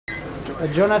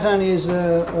Jonathan is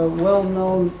a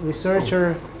well-known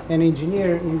researcher and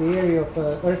engineer in the area of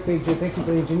earthquake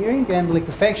geotechnical engineering, and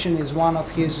liquefaction is one of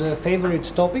his favorite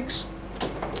topics.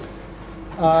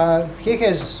 He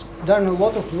has done a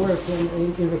lot of work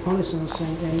in reconnaissance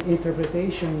and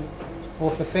interpretation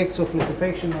of effects of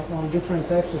liquefaction on different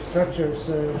types of structures,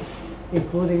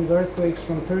 including earthquakes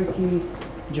from Turkey,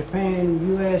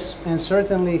 Japan, US, and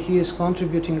certainly he is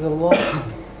contributing a lot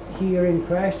here in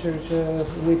Christchurch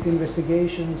with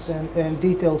investigations and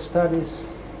detailed studies.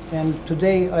 And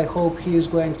today I hope he is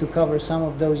going to cover some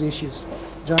of those issues.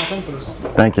 Jonathan, please.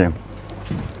 Thank you.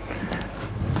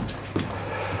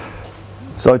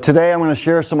 So today I'm going to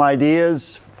share some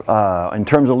ideas in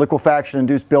terms of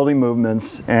liquefaction-induced building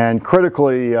movements, and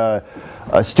critically, a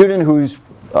student whose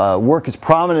work is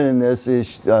prominent in this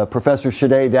is Professor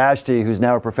Shade Dashti, who's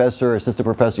now a professor, assistant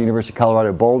professor at University of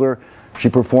Colorado Boulder. She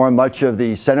performed much of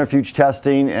the centrifuge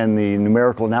testing and the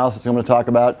numerical analysis I'm going to talk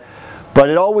about. But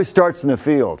it always starts in the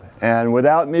field. And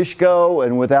without Mishko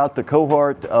and without the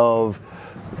cohort of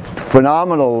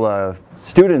phenomenal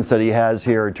students that he has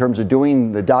here in terms of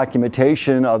doing the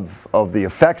documentation of the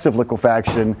effects of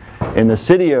liquefaction in the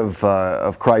city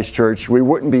of Christchurch, we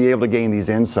wouldn't be able to gain these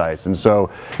insights. And so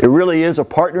it really is a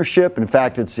partnership. In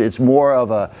fact, it's more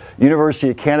of a University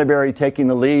of Canterbury taking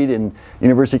the lead, and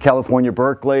University of California,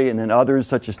 Berkeley, and then others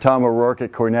such as Tom O'Rourke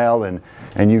at Cornell,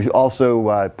 and you've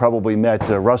also probably met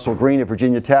Russell Green at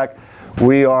Virginia Tech.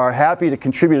 We are happy to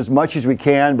contribute as much as we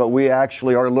can, but we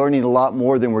actually are learning a lot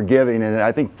more than we're giving, and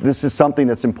I think this is something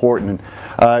that's important.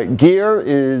 GEAR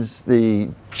is the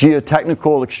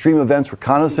Geotechnical Extreme Events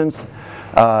Reconnaissance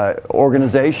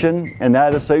organization, and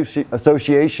that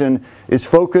association is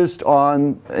focused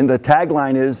on, and the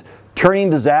tagline is, turning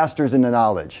disasters into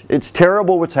knowledge. It's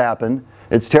terrible what's happened.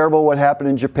 It's terrible what happened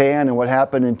in Japan and what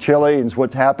happened in Chile and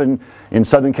what's happened in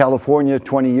Southern California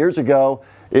 20 years ago.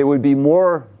 It would be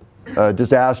more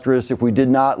disastrous if we did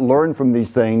not learn from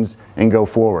these things and go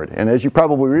forward. And as you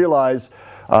probably realize,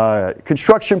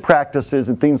 construction practices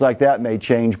and things like that may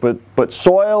change, but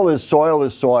soil is soil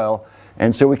is soil,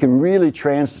 and so we can really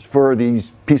transfer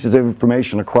these pieces of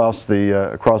information across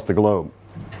the globe.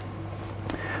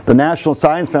 The National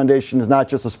Science Foundation is not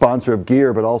just a sponsor of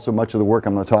GEAR, but also much of the work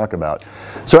I'm going to talk about.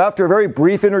 So after a very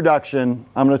brief introduction,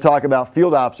 I'm going to talk about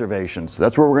field observations.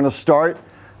 That's where we're going to start.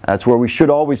 That's where we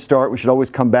should always start. We should always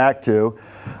come back to.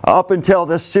 Up until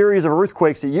this series of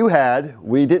earthquakes that you had,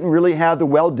 we didn't really have the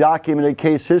well-documented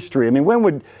case history. I mean, when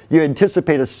would you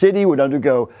anticipate a city would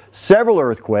undergo several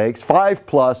earthquakes,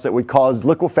 5+, that would cause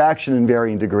liquefaction in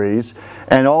varying degrees,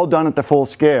 and all done at the full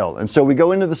scale? And so we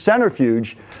go into the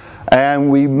centrifuge, and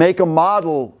we make a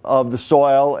model of the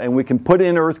soil, and we can put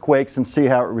in earthquakes and see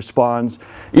how it responds.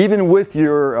 Even with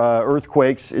your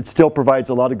earthquakes, it still provides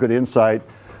a lot of good insight.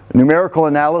 Numerical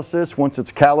analysis, once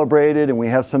it's calibrated and we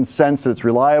have some sense that it's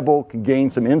reliable, can gain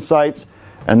some insights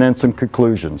and then some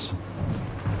conclusions.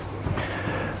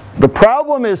 The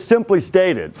problem is simply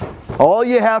stated. All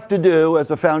you have to do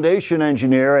as a foundation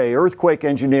engineer, an earthquake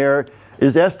engineer,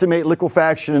 is estimate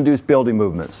liquefaction-induced building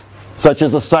movements, such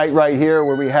as a site right here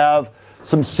where we have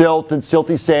some silt and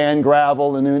silty sand,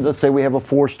 gravel, and then let's say we have a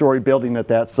 4-story building at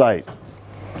that site.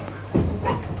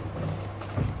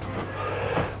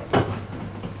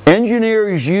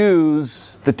 Engineers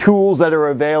use the tools that are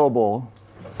available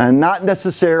and not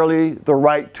necessarily the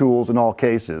right tools in all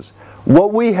cases.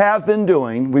 What we have been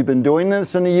doing, we've been doing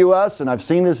this in the US, and I've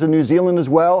seen this in New Zealand as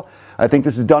well, I think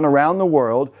this is done around the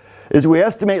world, is we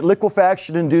estimate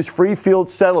liquefaction-induced free field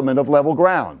settlement of level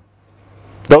ground.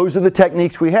 Those are the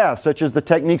techniques we have, such as the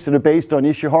techniques that are based on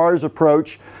Ishihara's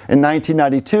approach in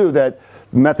 1992, that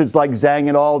methods like Zhang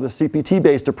et al., the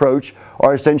CPT-based approach,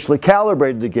 are essentially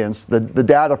calibrated against the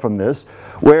data from this,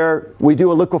 where we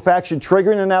do a liquefaction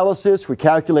triggering analysis, we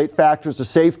calculate factors of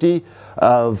safety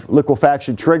of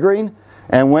liquefaction triggering,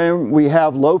 and when we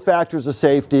have low factors of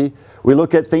safety, we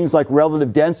look at things like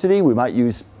relative density. We might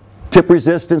use tip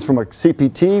resistance from a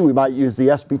CPT, we might use the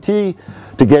SPT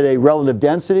to get a relative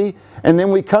density, and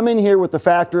then we come in here with the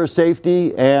factor of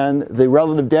safety and the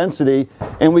relative density,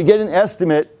 and we get an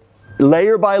estimate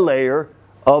layer by layer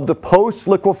of the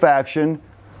post-liquefaction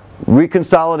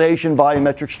reconsolidation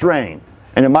volumetric strain.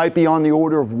 And it might be on the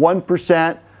order of 1%,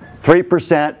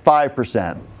 3%,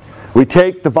 5%. We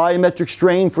take the volumetric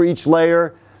strain for each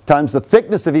layer times the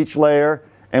thickness of each layer,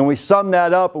 and we sum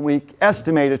that up and we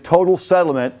estimate a total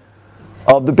settlement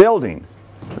of the building.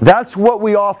 That's what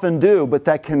we often do, but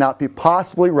that cannot be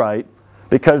possibly right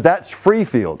because that's free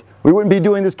field. We wouldn't be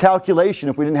doing this calculation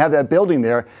if we didn't have that building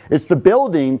there. It's the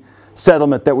building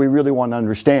settlement that we really want to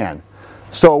understand.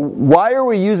 So why are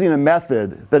we using a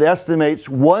method that estimates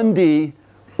 1D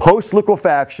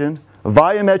post-liquefaction,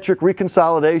 volumetric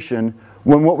reconsolidation,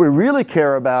 when what we really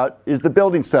care about is the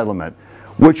building settlement,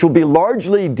 which will be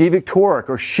largely devictoric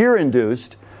or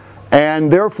shear-induced,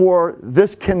 and therefore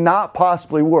this cannot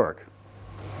possibly work.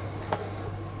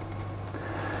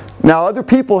 Now, other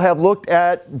people have looked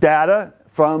at data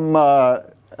from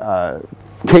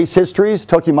case histories.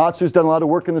 Tokimatsu's done a lot of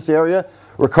work in this area.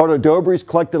 Ricardo Dobry's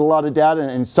collected a lot of data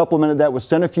and supplemented that with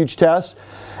centrifuge tests.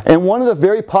 And one of the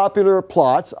very popular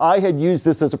plots, I had used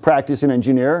this as a practicing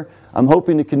engineer. I'm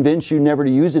hoping to convince you never to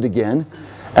use it again.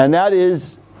 And that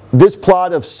is this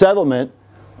plot of settlement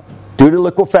due to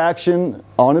liquefaction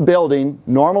on a building,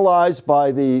 normalized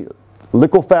by the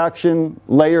liquefaction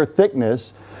layer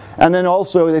thickness. And then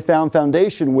also they found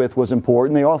foundation width was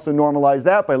important. They also normalized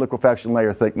that by liquefaction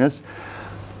layer thickness.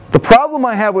 The problem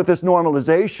I have with this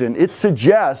normalization, it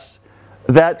suggests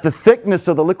that the thickness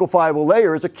of the liquefiable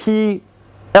layer is a key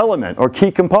element or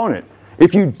key component.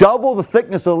 If you double the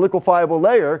thickness of the liquefiable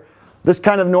layer, this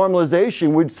kind of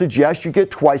normalization would suggest you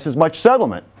get twice as much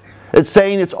settlement. It's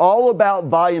saying it's all about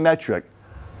volumetric,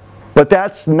 but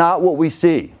that's not what we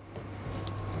see.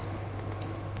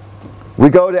 We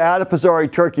go to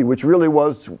Adapazarı, Turkey, which really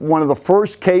was one of the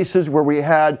first cases where we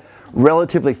had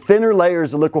relatively thinner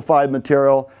layers of liquefied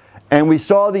material, and we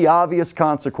saw the obvious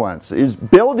consequence, is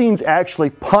buildings actually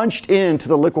punched into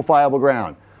the liquefiable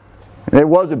ground. It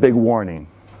was a big warning.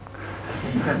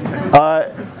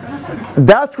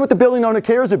 That's what the building owner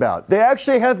cares about. They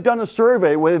actually have done a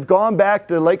survey where they've gone back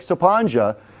to Lake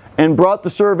Sapanca and brought the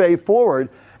survey forward,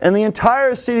 and the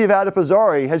entire city of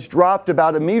Adapazarı has dropped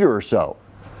about 1 meter or so.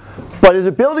 But as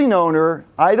a building owner,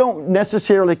 I don't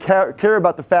necessarily care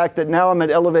about the fact that now I'm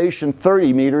at elevation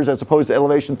 30 meters as opposed to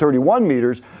elevation 31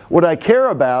 meters. What I care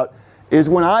about is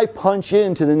when I punch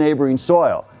into the neighboring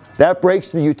soil. That breaks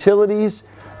the utilities.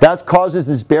 That causes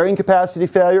this bearing capacity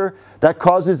failure. That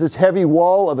causes this heavy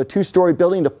wall of a 2-story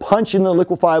building to punch in the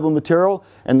liquefiable material,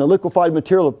 and the liquefied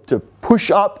material to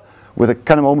push up with a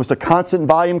kind of almost a constant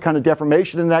volume kind of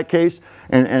deformation in that case,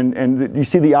 and you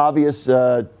see the obvious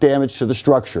damage to the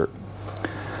structure.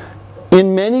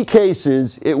 In many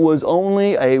cases, it was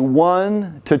only a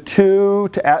 1 to 2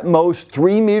 to at most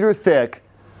 3 meter thick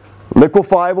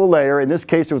liquefiable layer. In this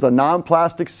case, it was a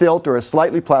non-plastic silt or a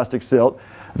slightly plastic silt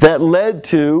that led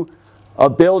to a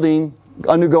building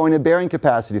undergoing a bearing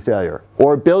capacity failure,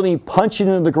 or a building punching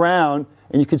into the ground,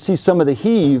 and you can see some of the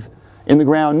heave in the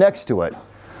ground next to it.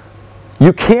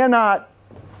 You cannot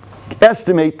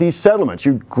estimate these settlements.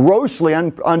 You grossly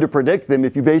underpredict them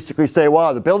if you basically say,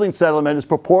 wow, the building settlement is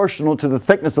proportional to the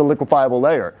thickness of the liquefiable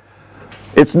layer.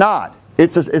 It's not.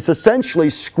 It's essentially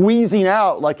squeezing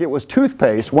out like it was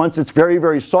toothpaste once it's very,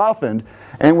 very softened,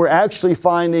 and we're actually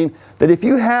finding that if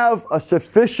you have a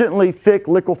sufficiently thick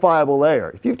liquefiable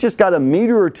layer, if you've just got 1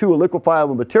 meter or 2 of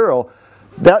liquefiable material,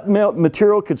 that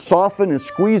material could soften and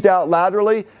squeeze out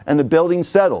laterally, and the building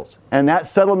settles. And that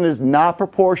settlement is not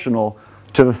proportional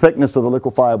to the thickness of the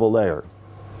liquefiable layer.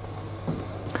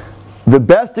 The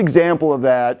best example of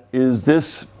that is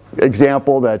this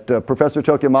example that Professor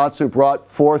Tokimatsu brought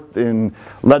forth in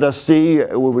Let Us See,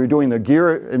 where we were doing the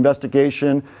gear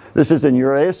investigation. This is in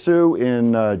Uresu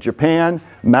in Japan,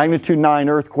 magnitude 9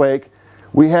 earthquake.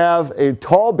 We have a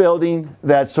tall building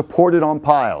that's supported on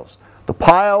piles. The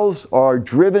piles are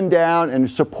driven down and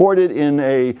supported in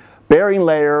a bearing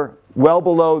layer well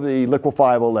below the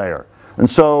liquefiable layer. And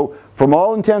so, from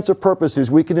all intents and purposes,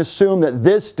 we can assume that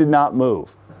this did not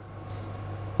move,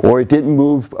 or it didn't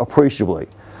move appreciably.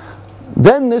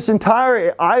 Then this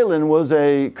entire island was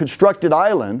a constructed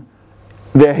island.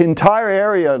 The entire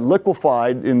area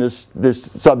liquefied in this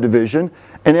subdivision,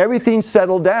 and everything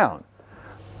settled down.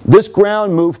 This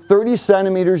ground moved 30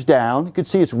 centimeters down. You can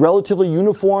see it's relatively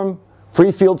uniform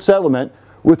free field settlement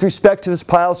with respect to this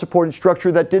pile supported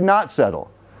structure that did not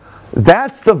settle.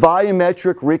 That's the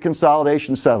volumetric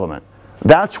reconsolidation settlement.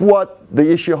 That's what the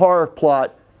Ishihara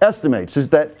plot estimates, is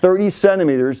that 30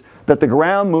 centimeters that the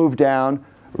ground moved down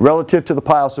relative to the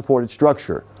pile supported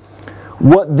structure.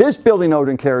 What this building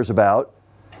owner cares about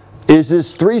is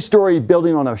this 3-story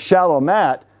building on a shallow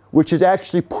mat, which is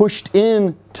actually pushed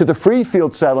in to the free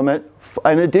field settlement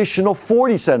an additional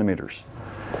 40 centimeters.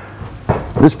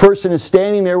 This person is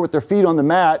standing there with their feet on the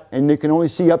mat, and they can only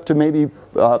see up to maybe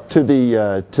to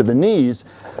the knees.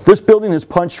 This building has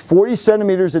punched 40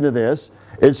 centimeters into this.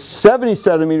 It's 70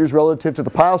 centimeters relative to the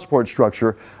pile support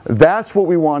structure. That's what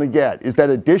we want to get, is that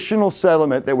additional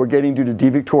settlement that we're getting due to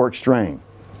devictoric strain.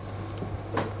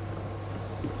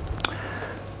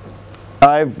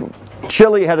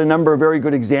 Chile had a number of very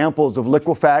good examples of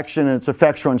liquefaction and its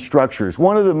effects on structures.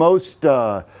 One of the most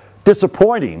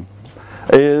disappointing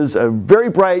is a very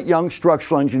bright young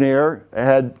structural engineer,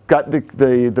 had got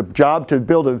the job to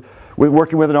build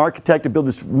working with an architect to build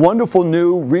this wonderful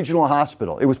new regional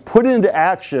hospital. It was put into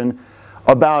action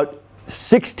about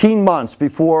 16 months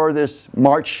before this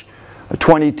March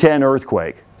 2010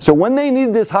 earthquake. So when they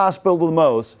needed this hospital the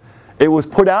most, it was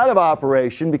put out of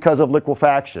operation because of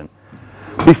liquefaction.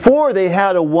 Before, they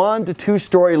had a 1 to 2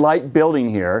 story light building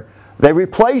here. They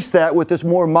replaced that with this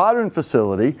more modern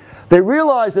facility. They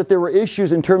realized that there were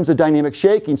issues in terms of dynamic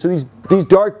shaking, so these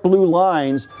dark blue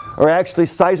lines are actually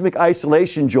seismic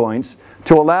isolation joints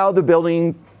to allow the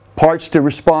building parts to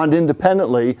respond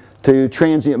independently to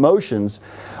transient motions.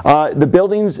 The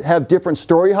buildings have different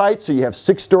story heights, so you have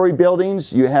 6-story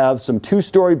buildings, you have some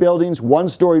 2-story buildings,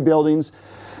 1-story buildings.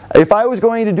 If I was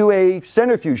going to do a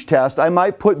centrifuge test, I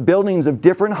might put buildings of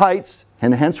different heights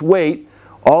and hence weight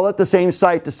all at the same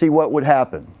site to see what would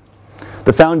happen.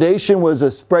 The foundation was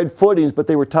a spread footings, but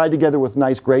they were tied together with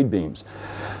nice grade beams.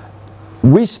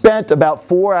 We spent about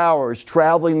 4 hours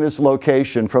traveling this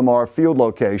location from our field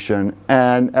location,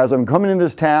 and as I'm coming in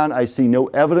this town, I see no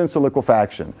evidence of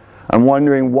liquefaction. I'm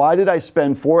wondering, why did I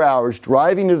spend 4 hours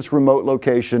driving to this remote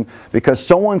location because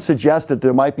someone suggested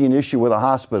there might be an issue with a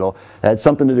hospital that had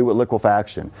something to do with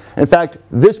liquefaction. In fact,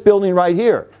 this building right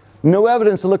here, no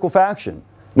evidence of liquefaction,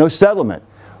 no settlement.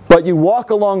 But you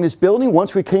walk along this building.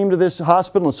 Once we came to this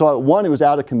hospital and saw it, one, it was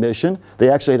out of commission. They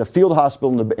actually had a field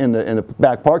hospital in the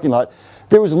back parking lot.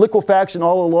 There was liquefaction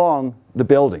all along the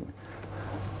building.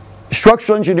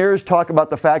 Structural engineers talk about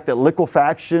the fact that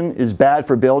liquefaction is bad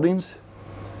for buildings.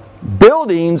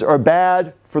 Buildings are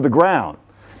bad for the ground.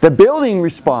 The building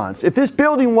response, if this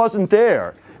building wasn't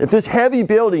there, if this heavy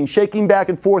building shaking back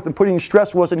and forth and putting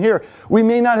stress wasn't here, we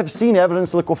may not have seen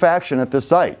evidence of liquefaction at this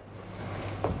site.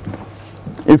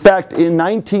 In fact, in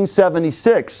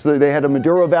 1976, they had a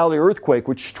Maduro Valley earthquake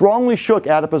which strongly shook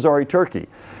Adapazarı, Turkey.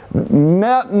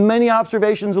 Many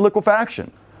observations of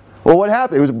liquefaction. Well, what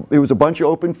happened? It was a bunch of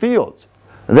open fields.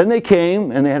 And then they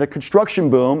came and they had a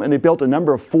construction boom and they built a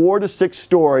number of 4 to 6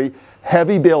 story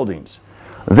heavy buildings.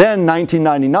 Then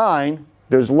 1999,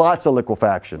 there's lots of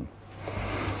liquefaction.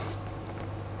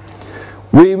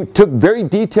 We took very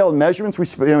detailed measurements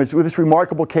with this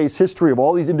remarkable case history of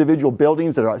all these individual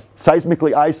buildings that are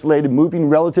seismically isolated, moving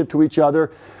relative to each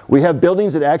other. We have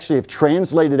buildings that actually have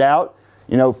translated out,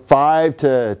 5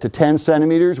 to 10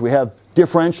 centimeters. We have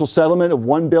differential settlement of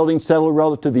one building settled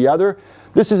relative to the other.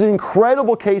 This is an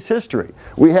incredible case history.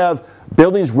 We have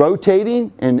buildings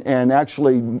rotating and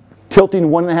actually tilting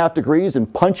 1.5 degrees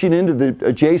and punching into the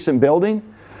adjacent building.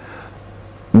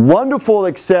 Wonderful,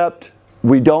 except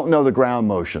we don't know the ground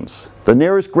motions. The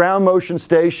nearest ground motion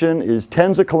station is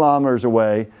tens of kilometers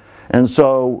away, and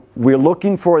so we're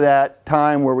looking for that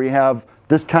time where we have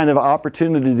this kind of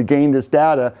opportunity to gain this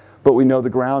data, but we know the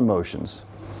ground motions.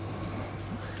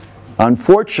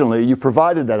 Unfortunately, you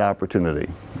provided that opportunity.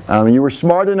 You were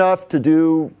smart enough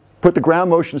to put the ground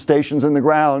motion stations in the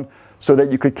ground so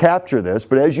that you could capture this,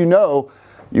 but as you know,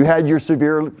 you had your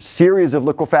severe series of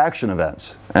liquefaction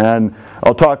events. And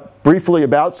I'll talk briefly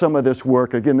about some of this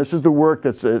work. Again, this is the work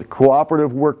that's a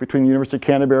cooperative work between the University of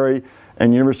Canterbury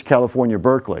and University of California,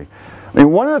 Berkeley.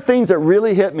 One of the things that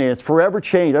really hit me, it's forever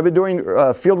changed. I've been doing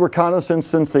field reconnaissance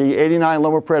since the '89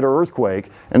 Loma Prieta earthquake,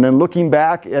 and then looking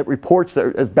back at reports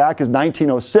that as back as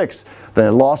 1906, the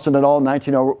Lawson et al.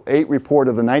 1908 report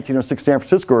of the 1906 San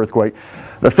Francisco earthquake.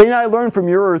 The thing I learned from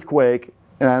your earthquake,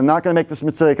 and I'm not going to make this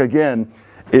mistake again,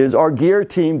 is our gear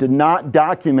team did not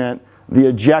document the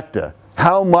ejecta,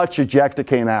 how much ejecta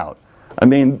came out.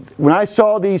 When I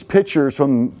saw these pictures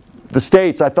from the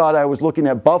States, I thought I was looking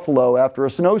at Buffalo after a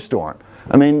snowstorm.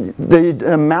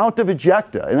 The amount of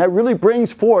ejecta, and that really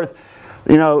brings forth,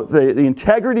 the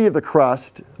integrity of the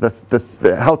crust,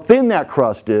 how thin that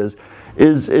crust is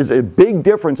a big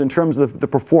difference in terms of the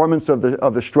performance of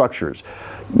the structures.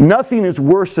 Nothing is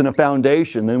worse in a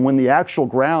foundation than when the actual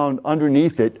ground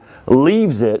underneath it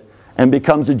leaves it and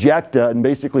becomes ejecta and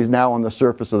basically is now on the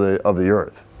surface of the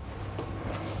earth.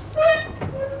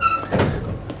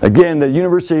 Again, the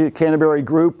University of Canterbury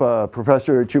group,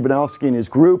 Professor Chubanowski and his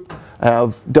group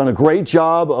have done a great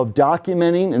job of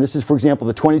documenting, and this is, for example,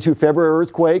 the 22 February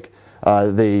earthquake,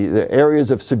 the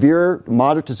areas of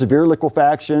moderate to severe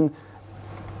liquefaction,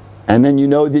 and then you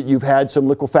know that you've had some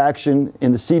liquefaction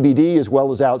in the CBD as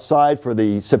well as outside for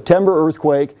the September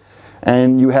earthquake,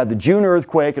 and you have the June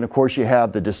earthquake, and of course you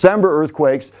have the December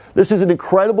earthquakes. This is an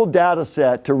incredible data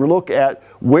set to look at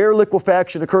where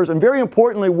liquefaction occurs, and very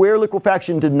importantly, where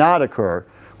liquefaction did not occur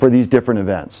for these different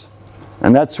events.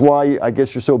 And that's why I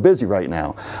guess you're so busy right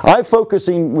now. I'm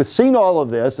focusing with seeing all of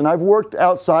this, and I've worked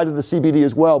outside of the CBD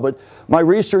as well, but my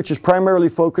research is primarily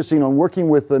focusing on working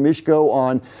with Mishko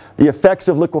on the effects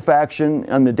of liquefaction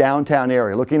in the downtown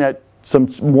area, looking at some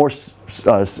more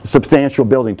substantial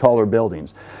building, taller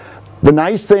buildings. The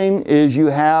nice thing is you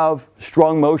have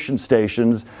strong motion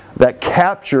stations that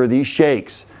capture these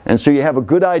shakes, and so you have a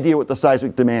good idea what the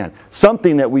seismic demand,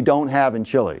 something that we don't have in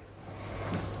Chile.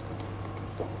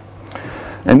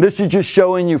 And this is just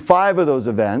showing you 5 of those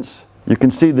events. You can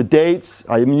see the dates.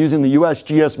 I'm using the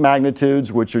USGS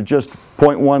magnitudes, which are just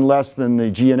 0.1 less than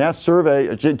the GNS survey,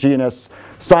 GNS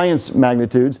science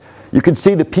magnitudes. You can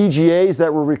see the PGAs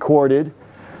that were recorded.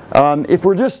 If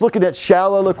we're just looking at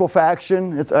shallow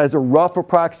liquefaction, it's as a rough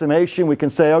approximation, we can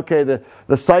say, okay,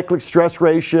 the cyclic stress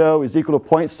ratio is equal to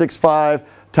 0.65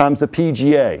 times the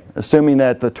PGA, assuming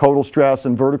that the total stress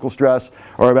and vertical stress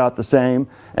are about the same,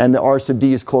 and the R sub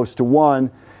D is close to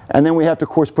 1. And then we have to, of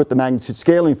course, put the magnitude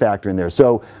scaling factor in there.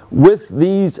 So with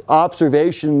these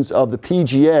observations of the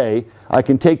PGA, I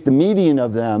can take the median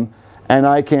of them, and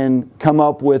I can come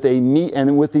up with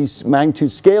and with these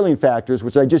magnitude scaling factors,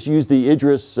 which I just used the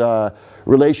Idris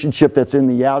relationship that's in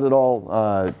the Out et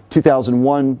al.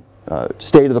 2001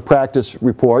 State of the Practice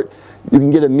report. You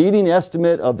can get a median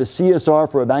estimate of the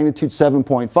CSR for a magnitude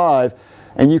 7.5,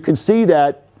 and you can see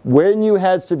that when you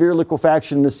had severe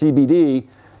liquefaction in the CBD,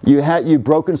 you'd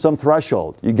broken some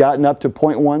threshold. You'd gotten up to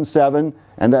 0.17,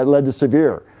 and that led to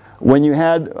severe. When you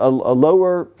had a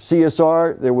lower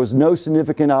CSR, there was no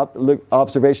significant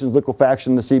observations of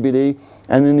liquefaction in the CBD,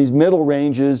 and in these middle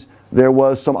ranges, there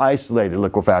was some isolated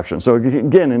liquefaction. So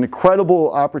again, an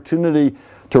incredible opportunity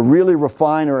to really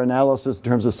refine our analysis in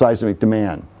terms of seismic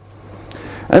demand.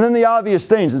 And then the obvious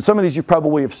things, and some of these you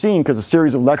probably have seen because a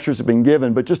series of lectures have been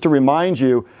given, but just to remind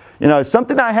you,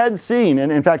 something I hadn't seen,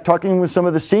 and in fact talking with some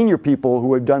of the senior people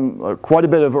who have done quite a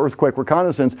bit of earthquake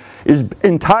reconnaissance, is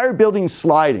entire buildings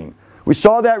sliding. We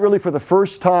saw that really for the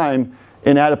first time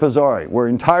in Adapazari, where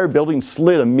entire buildings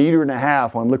slid 1.5 meters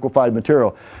on liquefied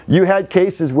material. You had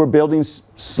cases where buildings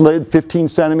slid 15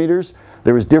 centimeters.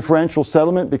 There was differential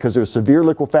settlement because there was severe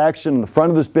liquefaction in the front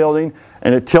of this building,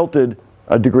 and it tilted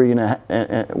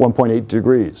 1.8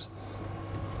 degrees.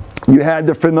 You had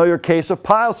the familiar case of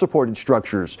pile-supported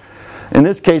structures. In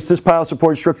this case, this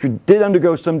pile-supported structure did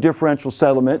undergo some differential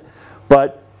settlement,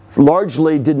 but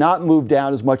largely did not move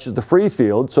down as much as the free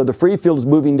field. So the free field is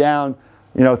moving down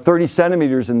 30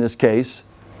 centimeters in this case.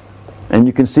 And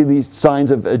you can see these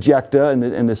signs of ejecta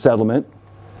in the settlement.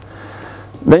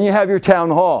 Then you have your town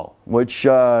hall, which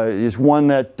is one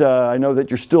that I know that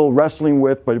you're still wrestling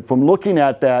with, but from looking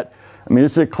at that, I mean,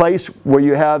 this is a place where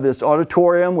you have this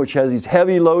auditorium, which has these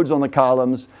heavy loads on the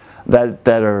columns that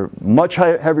are much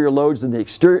heavier loads than the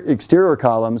exterior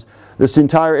columns. This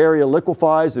entire area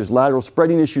liquefies. There's lateral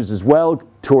spreading issues as well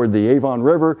toward the Avon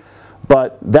River.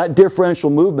 But that differential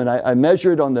movement, I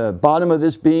measured on the bottom of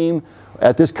this beam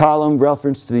at this column,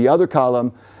 reference to the other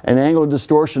column, an angle of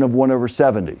distortion of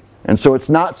 1/70. And so it's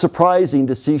not surprising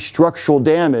to see structural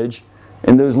damage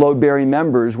in those load-bearing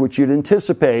members, which you'd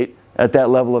anticipate at that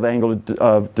level of angle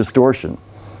of distortion.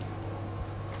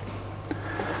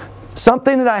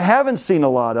 Something that I haven't seen a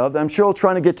lot of, that I'm sure I'm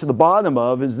trying to get to the bottom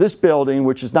of, is this building,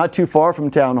 which is not too far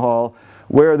from Town Hall,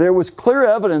 where there was clear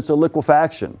evidence of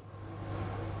liquefaction.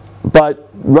 But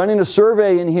running a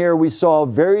survey in here, we saw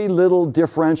very little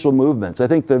differential movements. I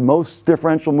think the most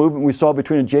differential movement we saw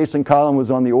between adjacent columns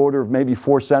was on the order of maybe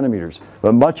 4 centimeters.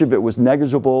 But much of it was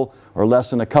negligible or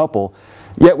less than a couple.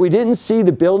 Yet we didn't see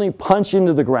the building punch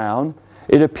into the ground.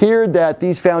 It appeared that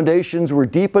these foundations were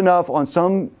deep enough on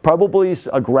some, probably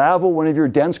a gravel, one of your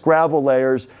dense gravel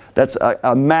layers, that's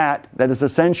a mat that is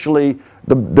essentially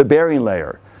the bearing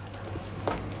layer.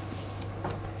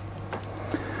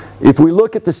 If we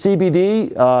look at the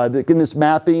CBD, again, this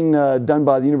mapping done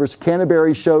by the University of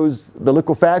Canterbury shows the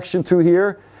liquefaction through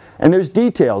here, and there's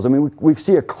details. I mean, we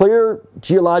see a clear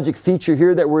geologic feature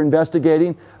here that we're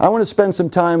investigating. I want to spend some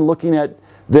time looking at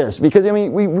this, because I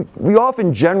mean, we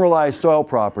often generalize soil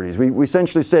properties. We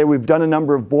essentially say we've done a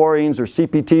number of borings or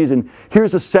CPTs, and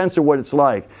here's a sense of what it's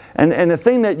like. And the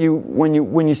thing that when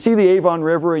you see the Avon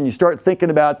River and you start thinking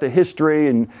about the history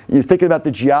and you're thinking about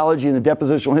the geology and the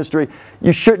depositional history,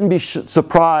 you shouldn't be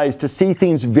surprised to see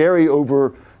things vary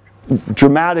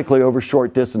dramatically over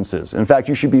short distances. In fact,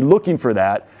 you should be looking for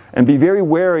that and be very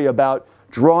wary about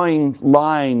drawing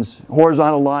lines,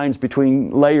 horizontal lines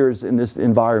between layers in this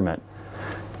environment.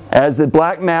 As the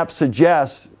black map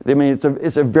suggests, I mean,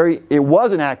 it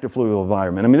was an active fluvial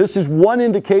environment. I mean, this is one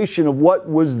indication of what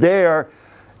was there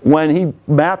when he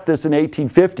mapped this in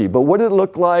 1850, but what did it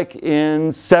look like in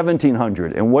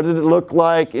 1700, and what did it look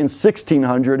like in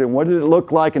 1600, and what did it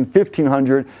look like in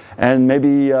 1500, and maybe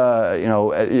you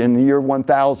know, in the year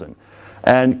 1000.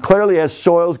 And clearly, as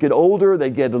soils get older, they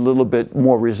get a little bit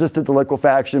more resistant to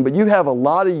liquefaction, but you have a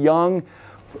lot of young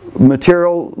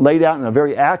material laid out in a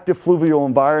very active fluvial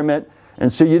environment,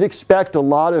 and so you'd expect a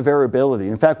lot of variability.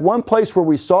 In fact, one place where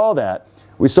we saw that,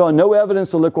 we saw no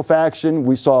evidence of liquefaction,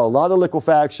 we saw a lot of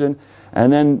liquefaction,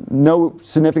 and then no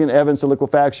significant evidence of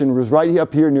liquefaction was right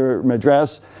up here near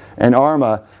Madras and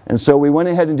Arma, and so we went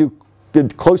ahead and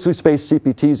did closely spaced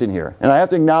CPTs in here. And I have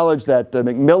to acknowledge that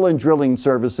Macmillan Drilling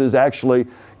Services actually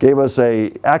gave us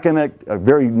a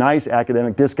very nice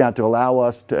academic discount to allow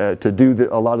us to do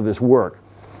a lot of this work.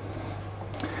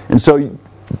 And so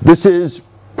this is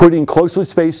putting closely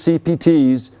spaced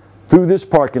CPTs through this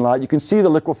parking lot. You can see the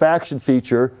liquefaction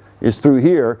feature is through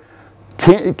here.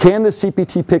 Can the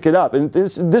CPT pick it up? And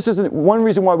this isn't one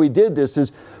reason why we did this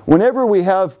is whenever we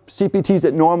have CPTs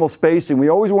at normal spacing, we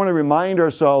always want to remind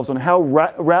ourselves on how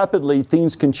rapidly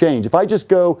things can change. If I just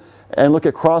go and look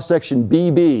at cross-section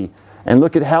BB and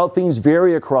look at how things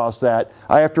vary across that,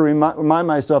 I have to remind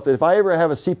myself that if I ever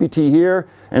have a CPT here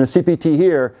and a CPT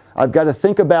here, I've got to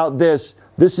think about this.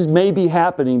 This is maybe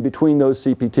happening between those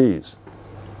CPTs.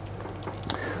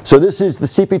 So this is the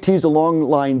CPTs along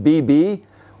line BB.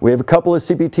 We have a couple of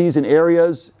CPTs in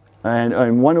areas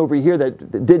and one over here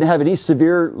that didn't have any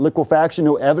severe liquefaction,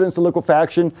 no evidence of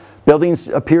liquefaction. Buildings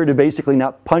appeared to basically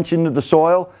not punch into the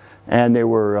soil, and they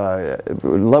were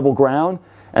level ground.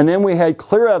 And then we had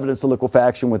clear evidence of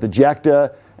liquefaction with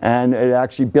ejecta, and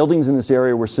actually buildings in this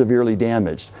area were severely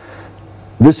damaged.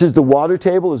 This is the water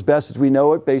table as best as we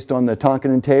know it based on the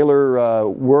Tonkin and Taylor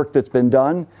work that's been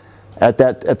done at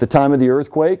the time of the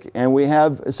earthquake. And we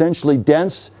have essentially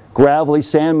dense gravelly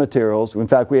sand materials. In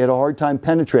fact, we had a hard time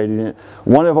penetrating it.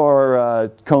 One of our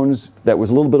cones that was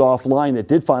a little bit offline that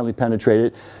did finally penetrate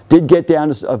it did get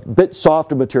down to a bit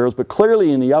softer materials, but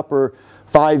clearly in the upper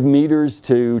 5 meters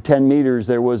to 10 meters,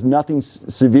 there was nothing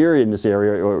severe in this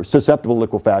area or susceptible to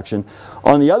liquefaction.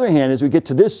 On the other hand, as we get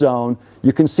to this zone,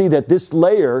 you can see that this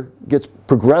layer gets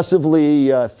progressively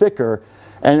thicker.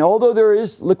 And although there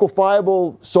is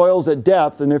liquefiable soils at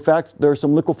depth, and in fact there are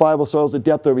some liquefiable soils at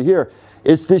depth over here,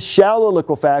 it's this shallow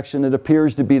liquefaction that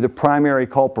appears to be the primary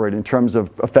culprit in terms of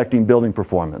affecting building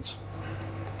performance.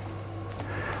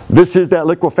 This is that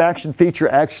liquefaction feature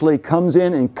actually comes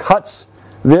in and cuts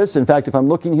this. In fact, if I'm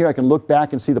looking here, I can look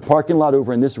back and see the parking lot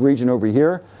over in this region over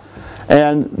here.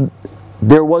 And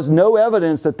there was no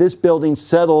evidence that this building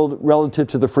settled relative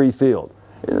to the free field.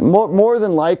 More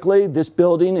than likely, this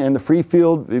building and the free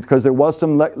field, because there was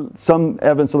some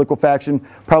evidence of liquefaction,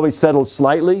 probably settled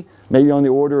slightly, maybe on the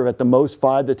order of at the most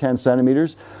 5 to 10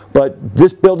 centimeters. But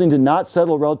this building did not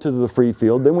settle relative to the free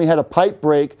field. Then we had a pipe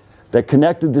break that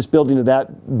connected this building to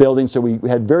that building, so we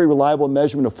had very reliable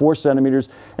measurement of 4 centimeters.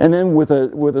 And then with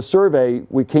a survey,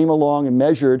 we came along and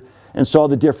measured and saw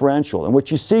the differential. And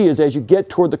what you see is as you get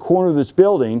toward the corner of this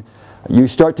building, you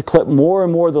start to clip more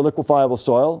and more of the liquefiable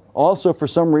soil. Also, for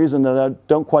some reason that I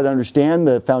don't quite understand,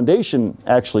 the foundation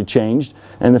actually changed,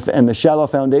 and the shallow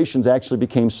foundations actually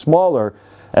became smaller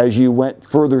as you went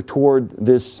further toward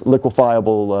this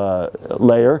liquefiable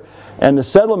layer. And the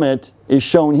settlement is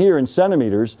shown here in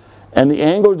centimeters, and the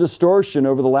angular distortion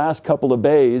over the last couple of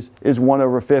bays is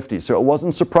 1/50. So it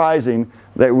wasn't surprising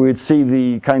that we would see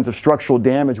the kinds of structural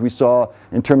damage we saw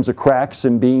in terms of cracks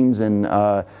and beams and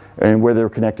where they're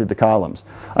connected to columns.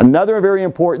 Another very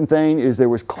important thing is there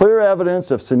was clear evidence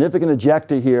of significant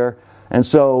ejecta here, and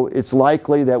so it's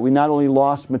likely that we not only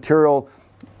lost material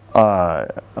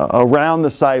around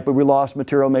the site, but we lost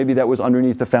material maybe that was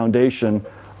underneath the foundation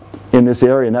in this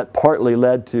area, and that partly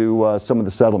led to some of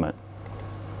the settlement.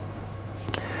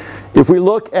 If we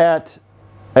look at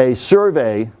a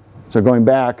survey, so going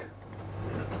back,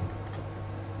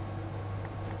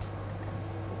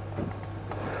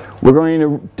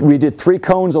 we did 3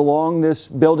 cones along this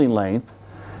building length,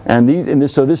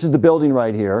 so this is the building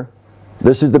right here.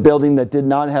 This is the building that did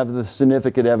not have the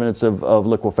significant evidence of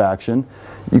liquefaction.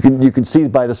 You can see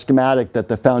by the schematic that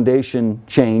the foundation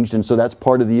changed, and so that's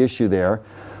part of the issue there.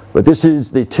 But this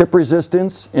is the tip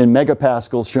resistance in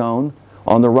megapascals shown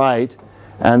on the right,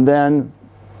 and then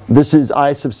this is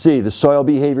I sub C, the soil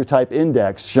behavior type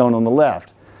index, shown on the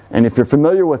left. And if you're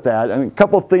familiar with that, a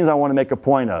couple of things I want to make a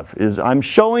point of is I'm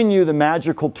showing you the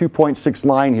magical 2.6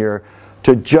 line here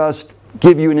to just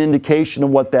give you an indication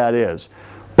of what that is.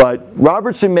 But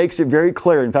Robertson makes it very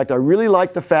clear. In fact, I really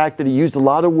like the fact that he used a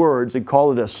lot of words and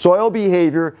called it a soil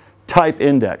behavior type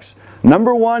index.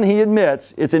 Number one, he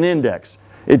admits it's an index.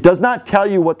 It does not tell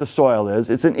you what the soil is.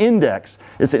 It's an index.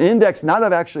 It's an index not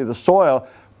of actually the soil,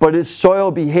 but its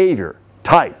soil behavior,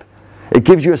 type. It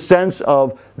gives you a sense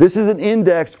of, this is an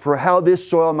index for how this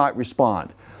soil might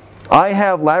respond. I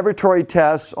have laboratory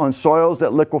tests on soils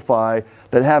that liquefy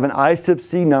that have an I sub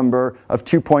C number of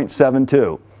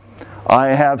 2.72. I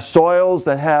have soils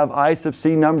that have I sub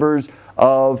C numbers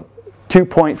of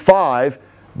 2.5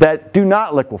 that do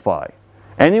not liquefy.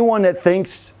 Anyone that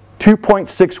thinks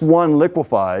 2.61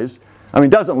 liquefies,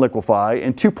 doesn't liquefy,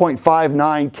 and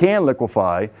 2.59 can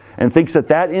liquefy, and thinks that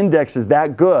that index is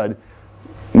that good,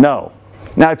 no.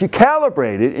 Now if you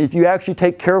calibrate it, if you actually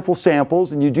take careful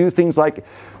samples and you do things like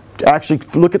actually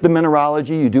look at the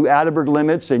mineralogy, you do Atterberg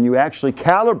limits, and you actually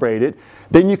calibrate it,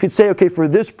 then you could say, okay, for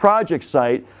this project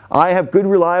site, I have good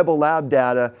reliable lab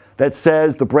data that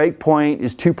says the break point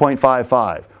is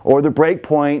 2.55, or the break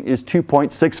point is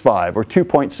 2.65, or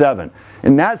 2.7.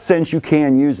 In that sense, you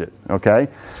can use it, okay?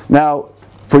 Now,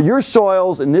 for your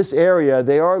soils in this area,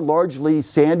 they are largely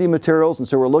sandy materials, and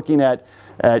so we're looking at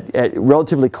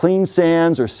relatively clean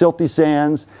sands or silty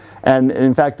sands. And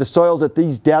in fact, the soils at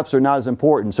these depths are not as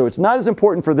important. So it's not as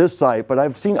important for this site, but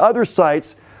I've seen other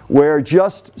sites where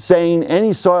just saying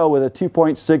any soil with a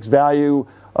 2.6 value,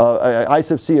 I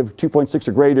sub C of 2.6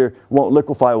 or greater won't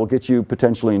liquefy, will get you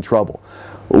potentially in trouble.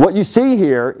 What you see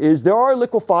here is there are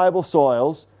liquefiable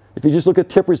soils if you just look at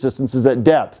tip resistances at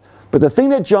depth. But the thing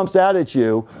that jumps out at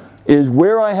you is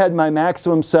where I had my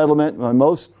maximum settlement, my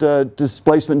most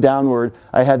displacement downward,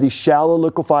 I had these shallow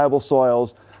liquefiable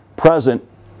soils present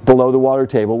below the water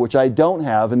table, which I don't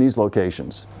have in these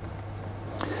locations.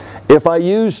 If I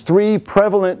use three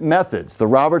prevalent methods, the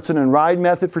Robertson and Ride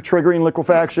method for triggering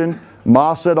liquefaction,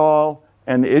 Moss et al.,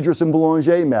 and the Idris and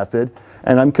Boulanger method,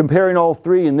 and I'm comparing all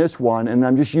three in this one, and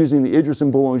I'm just using the Idris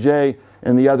and Boulanger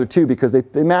and the other two because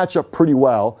they match up pretty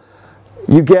well,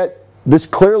 you get this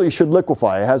clearly should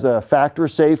liquefy. It has a factor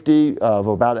of safety of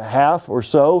about a half or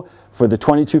so for the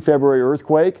 22 February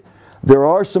earthquake. There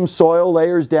are some soil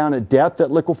layers down at depth that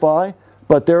liquefy,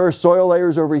 but there are soil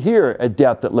layers over here at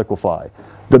depth that liquefy.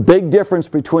 The big difference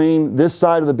between this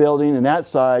side of the building and that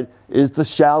side is the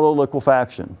shallow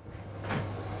liquefaction.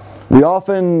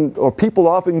 People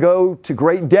often go to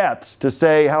great depths to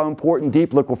say how important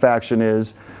deep liquefaction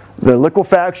is. The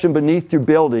liquefaction beneath your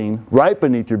building, right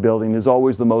beneath your building, is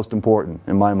always the most important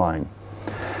in my mind.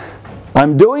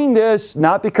 I'm doing this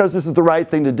not because this is the right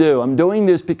thing to do. I'm doing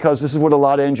this because this is what a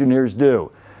lot of engineers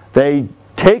do. They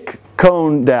take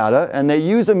cone data and they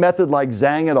use a method like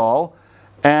Zhang et al.,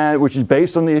 which is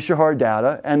based on the Ishihara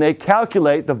data, and they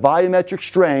calculate the volumetric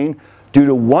strain due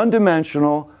to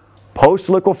one-dimensional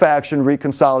post-liquefaction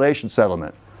reconsolidation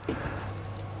settlement.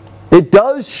 It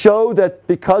does show that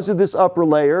because of this upper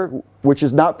layer, which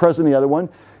is not present in the other one,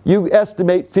 you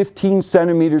estimate 15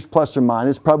 centimeters plus or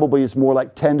minus. Probably it's more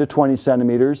like 10 to 20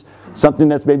 centimeters. Something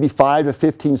that's maybe 5 to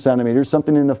 15 centimeters.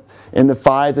 Something in the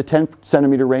 5 to 10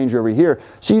 centimeter range over here.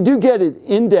 So you do get an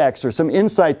index or some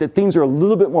insight that things are a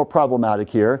little bit more problematic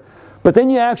here. But then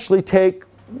you actually take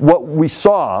what we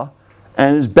saw,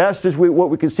 and as best as what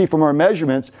we can see from our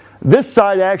measurements, this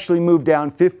side actually moved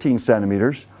down 15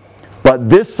 centimeters. But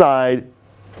this side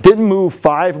didn't move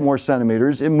 5 more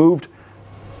centimeters, it moved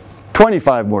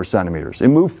 25 more centimeters. It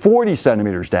moved 40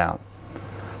 centimeters down.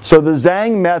 So the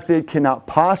Zhang method cannot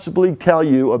possibly tell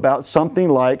you about something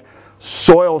like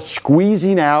soil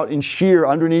squeezing out in shear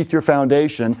underneath your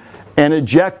foundation and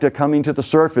ejecta coming to the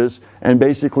surface and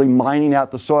basically mining out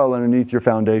the soil underneath your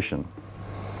foundation.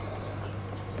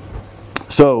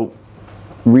 So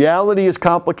reality is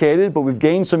complicated, but we've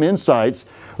gained some insights.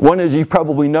 One, as you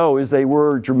probably know, is they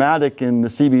were dramatic in the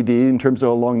CBD in terms of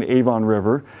along the Avon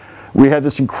River. We have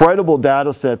this incredible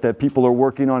data set that people are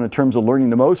working on in terms of learning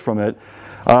the most from it.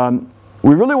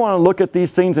 We really want to look at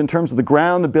these things in terms of the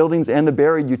ground, the buildings, and the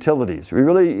buried utilities. We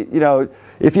really,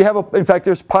 if you have in fact,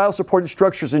 there's pile-supported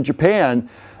structures in Japan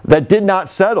that did not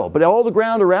settle, but all the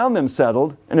ground around them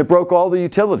settled, and it broke all the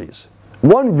utilities.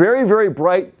 One very, very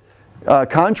bright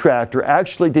contractor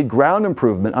actually did ground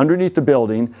improvement underneath the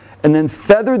building and then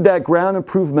feathered that ground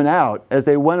improvement out as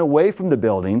they went away from the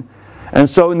building. And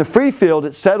so in the free field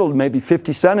it settled maybe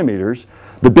 50 centimeters.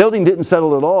 The building didn't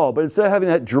settle at all, but instead of having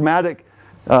that dramatic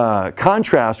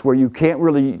contrast where you can't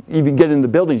really even get into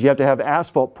the buildings, you have to have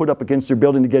asphalt put up against your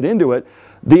building to get into it,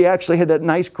 they actually had that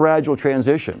nice gradual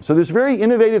transition. So there's very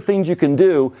innovative things you can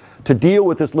do to deal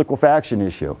with this liquefaction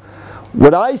issue.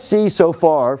 What I see so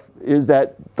far is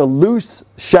that the loose,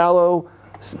 shallow,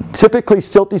 typically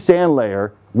silty sand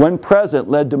layer, when present,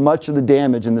 led to much of the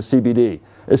damage in the CBD,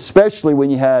 especially when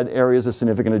you had areas of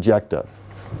significant ejecta.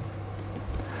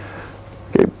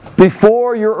 Okay.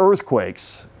 Before your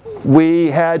earthquakes,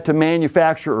 we had to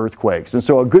manufacture earthquakes. And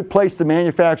so a good place to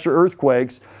manufacture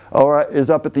earthquakes is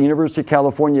up at the University of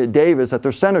California at Davis at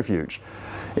their centrifuge.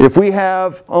 If we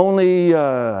have only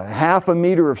half a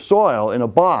meter of soil in a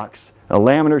box, a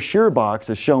laminar shear box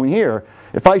as shown here,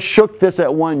 if I shook this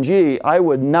at 1 G, I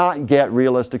would not get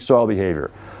realistic soil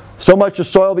behavior. So much of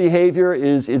soil behavior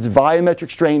is its volumetric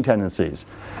strain tendencies.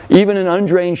 Even in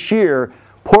undrained shear,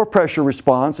 pore pressure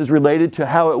response is related to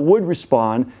how it would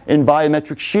respond in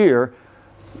volumetric shear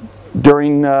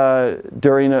during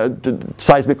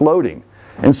seismic loading.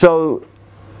 And so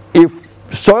if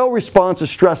soil response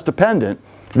is stress dependent,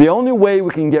 the only way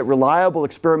we can get reliable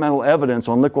experimental evidence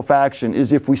on liquefaction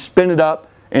is if we spin it up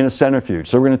in a centrifuge.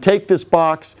 So we're going to take this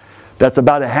box that's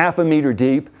about a half a meter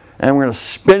deep and we're going to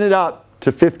spin it up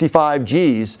to 55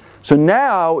 Gs. So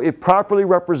now it properly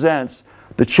represents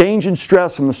the change in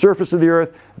stress from the surface of the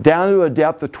earth down to a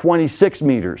depth of 26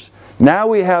 meters. Now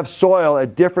we have soil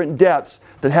at different depths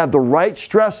that have the right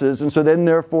stresses and so then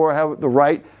therefore have the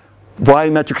right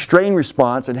volumetric strain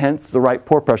response and hence the right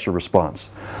pore pressure response.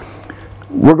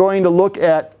 We're going to look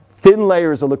at thin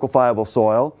layers of liquefiable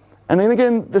soil. And then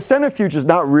again, the centrifuge is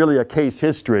not really a case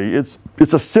history. It's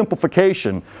a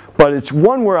simplification, but it's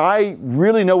one where I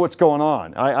really know what's going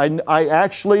on. I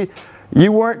actually,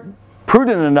 you weren't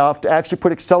prudent enough to actually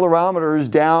put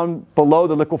accelerometers down below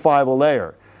the liquefiable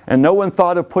layer. And no one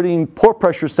thought of putting pore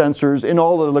pressure sensors in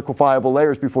all of the liquefiable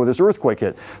layers before this earthquake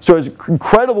hit. So as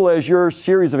incredible as your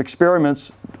series of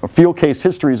experiments, or field case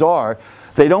histories are,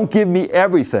 they don't give me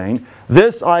everything.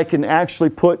 This I can actually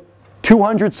put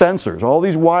 200 sensors. All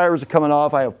these wires are coming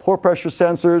off. I have pore pressure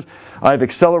sensors, I have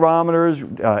accelerometers,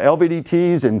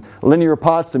 LVDTs, and linear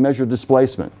pots to measure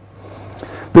displacement.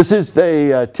 This is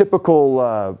a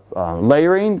typical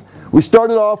layering. We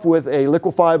started off with a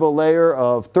liquefiable layer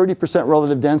of 30%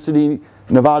 relative density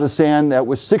Nevada sand that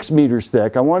was 6 meters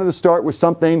thick. I wanted to start with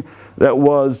something that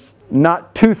was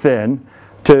not too thin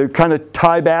to kind of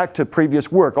tie back to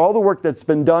previous work. All the work that's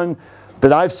been done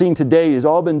that I've seen to date has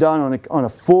all been done on a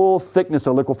full thickness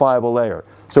of liquefiable layer.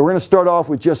 So we're going to start off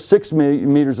with just 6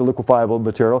 meters of liquefiable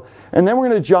material, and then we're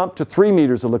going to jump to 3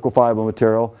 meters of liquefiable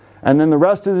material, and then the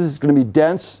rest of this is going to be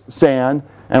dense sand,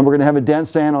 and we're going to have a dense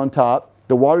sand on top.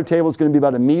 The water table is going to be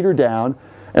about 1 meter down,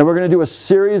 and we're going to do a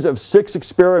series of 6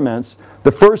 experiments.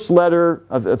 The first letter,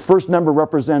 the first number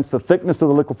represents the thickness of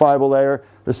the liquefiable layer.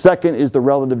 The second is the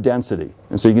relative density.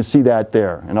 And so you can see that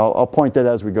there. And I'll point that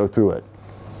as we go through it.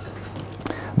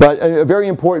 But a very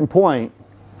important point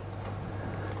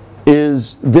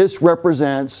is this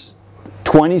represents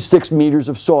 26 meters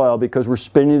of soil because we're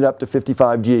spinning it up to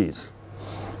 55 Gs.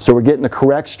 So we're getting the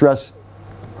correct stress.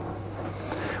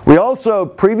 We also,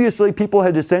 previously, people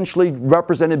had essentially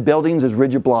represented buildings as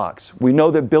rigid blocks. We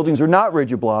know that buildings are not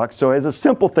rigid blocks, so as a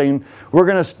simple thing, we're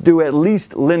going to do at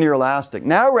least linear elastic.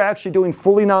 Now we're actually doing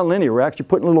fully nonlinear. We're actually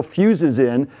putting little fuses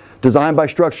in, designed by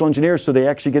structural engineers, so they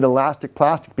actually get elastic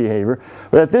plastic behavior.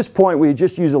 But at this point, we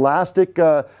just use elastic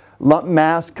lump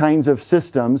mass kinds of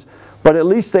systems, but at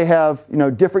least they have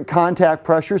different contact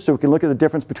pressures, so we can look at the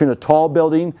difference between a tall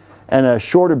building and a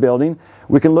shorter building.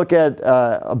 We can look at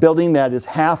a building that is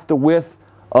half the width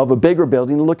of a bigger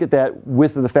building and look at that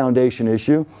width of the foundation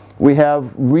issue. We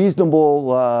have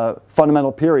reasonable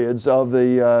fundamental periods of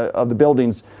the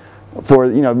buildings for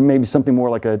maybe something more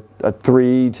like a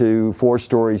 3 to 4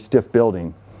 story stiff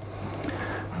building.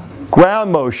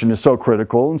 Ground motion is so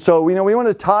critical, and so we want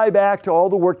to tie back to all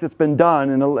the work that's been done,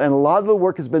 and a lot of the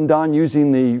work has been done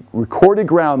using the recorded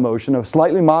ground motion, a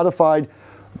slightly modified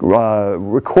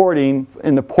recording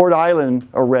in the Port Island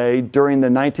array during the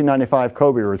 1995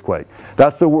 Kobe earthquake.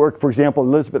 That's the work, for example,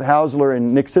 Elizabeth Hausler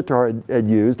and Nick Sitar had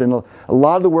used, and a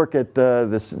lot of the work at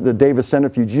the Davis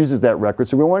Centrifuge uses that record.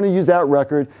 So we want to use that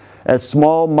record at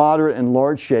small, moderate, and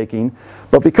large shaking.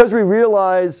 But because we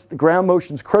realized the ground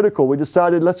motion is critical, we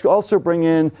decided let's also bring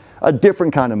in a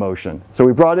different kind of motion. So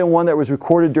we brought in one that was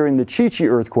recorded during the Chi-Chi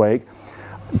earthquake,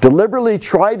 deliberately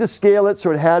tried to scale it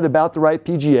so it had about the right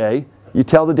PGA. You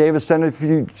tell the Davis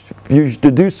Centrifuge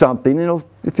to do something,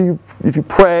 if you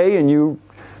pray and you've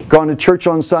gone to church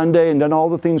on Sunday and done all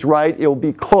the things right, it will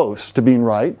be close to being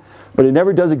right, but it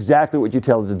never does exactly what you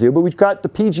tell it to do. But we've got the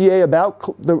PGA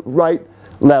about the right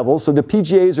level, so the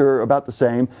PGAs are about the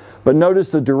same, but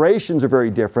notice the durations are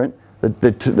very different.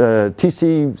 The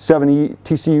TCU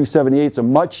 78 is a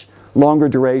much longer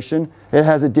duration. It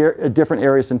has a different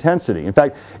Arius intensity. In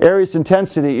fact, Arius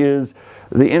intensity is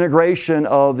the integration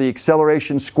of the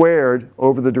acceleration squared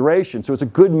over the duration. So it's a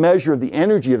good measure of the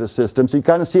energy of the system. So you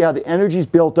kind of see how the energy is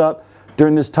built up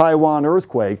during this Taiwan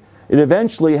earthquake. it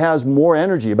eventually has more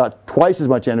energy, about twice as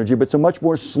much energy, but it's a much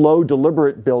more slow,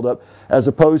 deliberate buildup as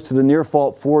opposed to the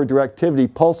near-fault forward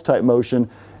directivity pulse-type motion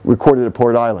recorded at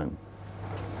Port Island.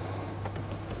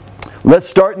 Let's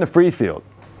start in the free field.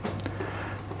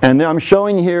 And then I'm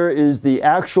showing here is the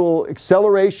actual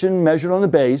acceleration measured on the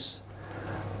base,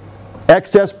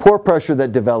 excess pore pressure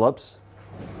that develops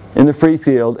in the free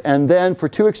field, and then for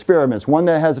two experiments, one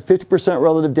that has a 50%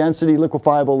 relative density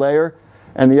liquefiable layer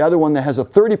and the other one that has a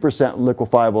 30%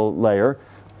 liquefiable layer,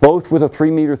 both with a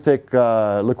 3-meter thick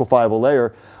liquefiable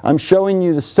layer, I'm showing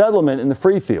you the settlement in the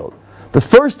free field. The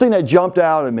first thing that jumped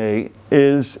out at me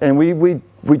is, and we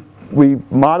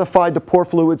modified the pore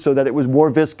fluid so that it was more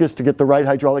viscous to get the right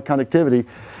hydraulic conductivity,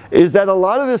 is that a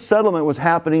lot of this settlement was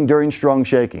happening during strong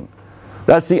shaking.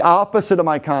 That's the opposite of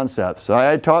my concepts. I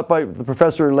had taught by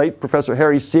the late Professor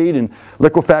Harry Seed in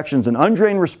liquefaction's an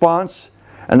undrained response,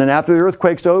 and then after the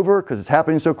earthquake's over, because it's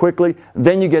happening so quickly,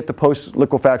 then you get the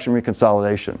post-liquefaction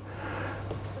reconsolidation.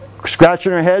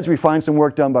 Scratching our heads, we find some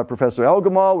work done by Professor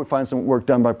Elgamal, we find some work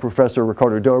done by Professor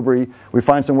Ricardo Dobry, we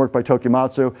find some work by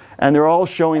Tokimatsu, and they're all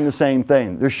showing the same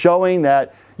thing. They're showing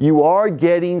that you are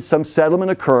getting some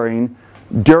settlement occurring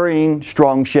during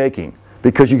strong shaking,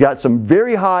 because you got some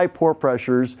very high pore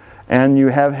pressures and you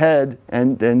have head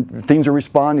and things are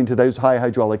responding to those high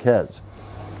hydraulic heads.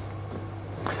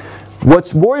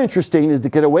 What's more interesting is to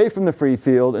get away from the free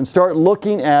field and start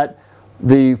looking at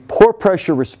the pore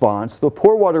pressure response, the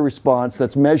pore water response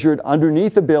that's measured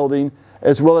underneath the building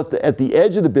as well at the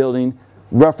edge of the building,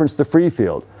 reference the free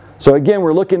field. So again,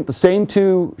 we're looking at the same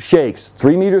two shakes,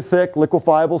 3-meter thick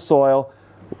liquefiable soil.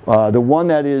 The one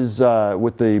that is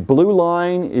with the blue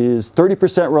line is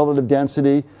 30% relative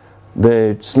density.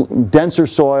 The denser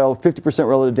soil, 50%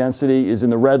 relative density, is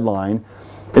in the red line.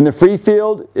 In the free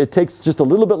field, it takes just a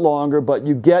little bit longer, but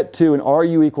you get to an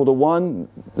RU equal to 1,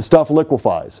 the stuff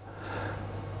liquefies.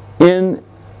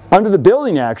 Under the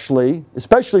building, actually,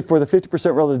 especially for the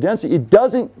 50% relative density, it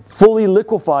doesn't fully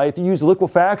liquefy if you use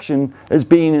liquefaction as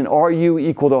being an RU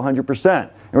equal to 100%. In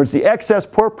other words, the excess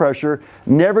pore pressure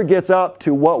never gets up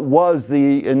to what was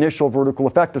the initial vertical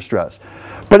effective stress.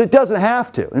 But it doesn't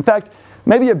have to. In fact,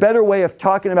 maybe a better way of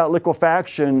talking about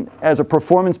liquefaction as a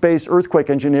performance-based earthquake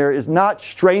engineer is not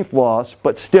strength loss,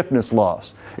 but stiffness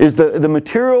loss. Is the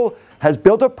material has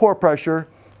built up pore pressure,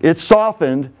 it's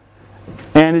softened,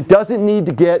 and it doesn't need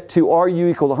to get to RU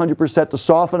equal to 100% to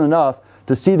soften enough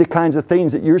to see the kinds of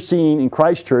things that you're seeing in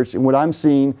Christchurch and what I'm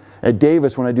seeing at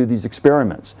Davis when I do these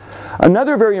experiments.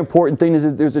 Another very important thing is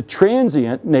that there's a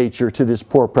transient nature to this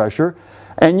pore pressure,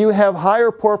 and you have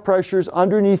higher pore pressures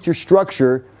underneath your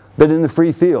structure than in the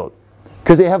free field,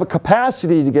 because they have a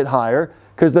capacity to get higher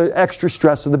because of the extra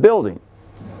stress of the building.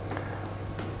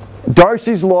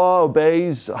 Darcy's law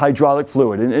obeys hydraulic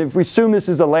fluid, and if we assume this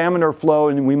is a laminar flow,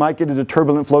 and we might get into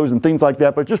turbulent flows and things like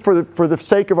that, but just for the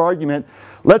sake of argument,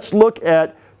 let's look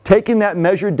at taking that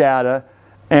measured data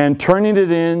and turning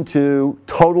it into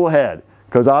total head,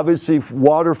 because obviously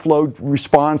water flow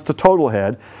responds to total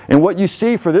head. And what you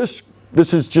see for this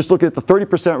is just look at the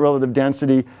 30% relative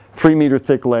density 3-meter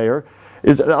thick layer,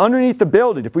 is that underneath the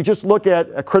building, if we just look at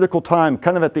a critical time,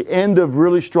 kind of at the end of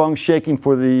really strong shaking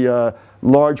for the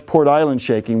large Port Island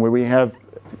shaking, where we have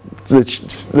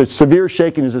the severe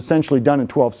shaking is essentially done in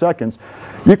 12 seconds,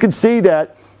 you can see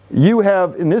that you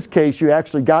have, in this case, you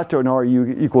actually got to an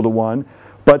RU equal to 1,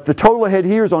 but the total head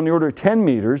here is on the order of 10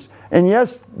 meters, and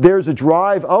yes, there's a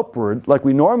drive upward like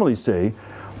we normally see,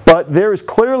 but there is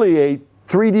clearly a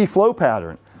 3D flow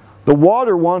pattern. The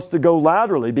water wants to go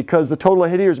laterally because the total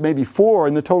head here is maybe 4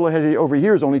 and the total head over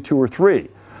here is only 2 or 3.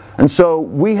 And so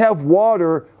we have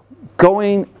water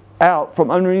going out from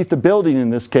underneath the building in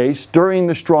this case during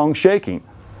the strong shaking.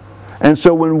 And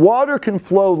so when water can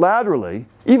flow laterally,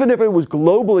 even if it was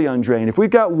globally undrained, if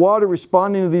we've got water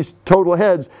responding to these total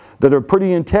heads that are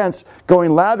pretty intense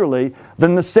going laterally,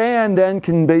 then the sand then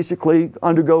can basically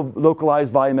undergo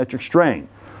localized volumetric strain.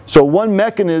 So one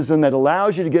mechanism that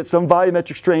allows you to get some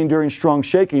volumetric strain during strong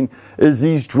shaking is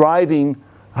these driving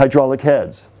hydraulic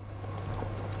heads.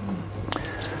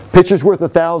 Picture's worth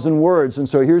 1,000 words, and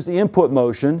so here's the input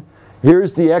motion.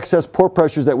 Here's the excess pore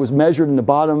pressures that was measured in the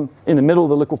bottom, in the middle of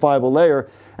the liquefiable layer,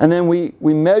 and then we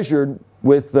measured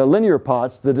with the linear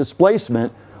pots the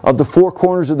displacement of the 4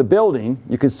 corners of the building.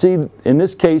 You can see in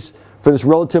this case, for this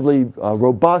relatively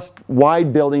robust,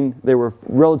 wide building, they were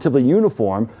relatively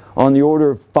uniform on the order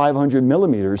of 500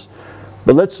 millimeters.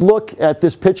 But let's look at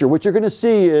this picture. What you're going to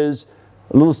see is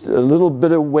a little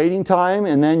bit of waiting time,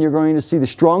 and then you're going to see the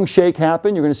strong shake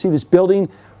happen. You're going to see this building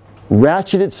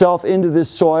ratchet itself into this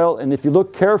soil, and if you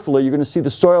look carefully, you're going to see the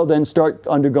soil then start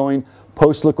undergoing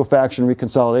post-liquefaction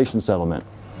reconsolidation settlement.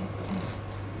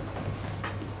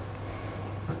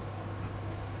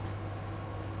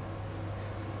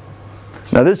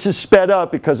 Now this is sped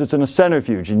up because it's in a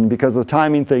centrifuge, and because of the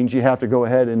timing things you have to go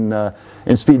ahead and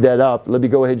speed that up. Let me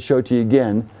go ahead and show it to you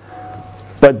again.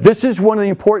 But this is one of the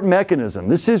important mechanisms.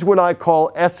 This is what I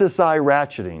call SSI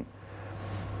ratcheting.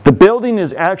 The building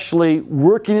is actually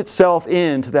working itself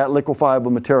into that liquefiable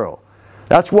material.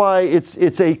 That's why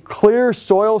it's a clear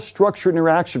soil structure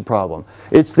interaction problem.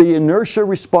 It's the inertia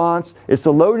response, it's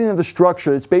the loading of the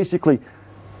structure. It's basically,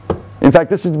 in fact,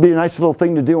 this would be a nice little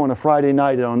thing to do on a Friday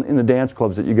night in the dance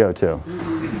clubs that you go to.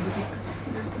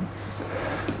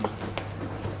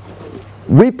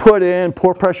 We put in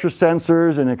pore pressure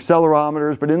sensors and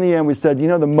accelerometers, but in the end we said, you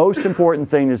know, the most important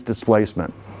thing is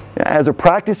displacement. As a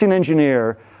practicing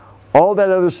engineer, all that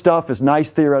other stuff is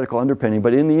nice theoretical underpinning,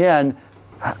 but in the end,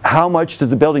 how much does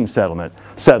the building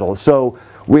settle? So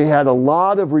we had a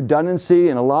lot of redundancy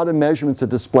and a lot of measurements of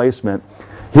displacement.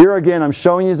 Here again, I'm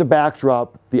showing you as a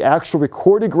backdrop the actual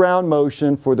recorded ground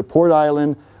motion for the Port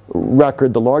Island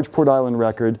record, the large Port Island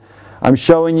record. I'm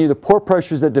showing you the pore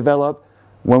pressures that develop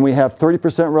when we have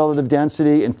 30% relative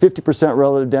density and 50%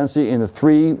 relative density in a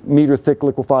 3-meter thick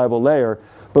liquefiable layer.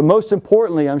 But most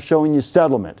importantly, I'm showing you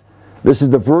settlement. This is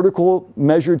the vertical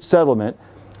measured settlement.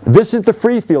 This is the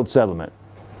free field settlement.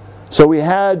 So we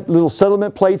had little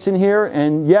settlement plates in here,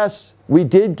 and yes, we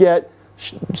did get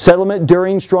settlement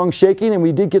during strong shaking, and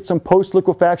we did get some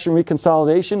post-liquefaction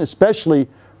reconsolidation, especially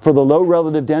for the low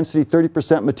relative density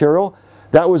 30% material.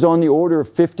 That was on the order of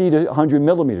 50 to 100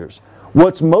 millimeters.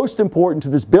 What's most important to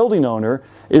this building owner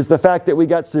is the fact that we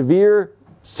got severe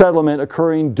settlement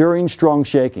occurring during strong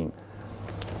shaking.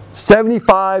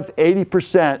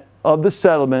 75–80% of the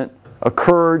settlement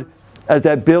occurred as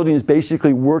that building is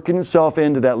basically working itself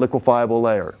into that liquefiable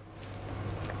layer.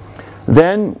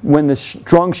 Then, when the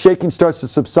strong shaking starts to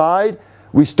subside,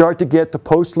 we start to get the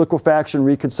post-liquefaction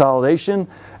reconsolidation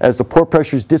as the pore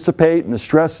pressures dissipate and the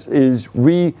stress is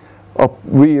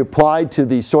reapplied to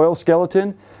the soil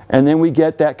skeleton, and then we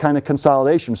get that kind of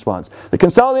consolidation response. The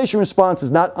consolidation response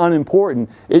is not unimportant,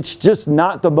 it's just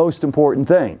not the most important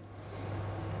thing.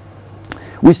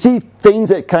 We see things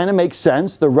that kind of make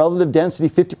sense. The relative density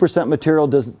 50% material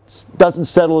doesn't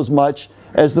settle as much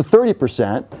as the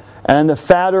 30%, and the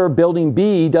fatter building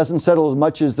B doesn't settle as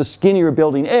much as the skinnier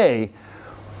building A.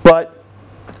 But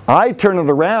I turn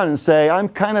it around and say I'm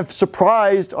kind of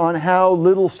surprised on how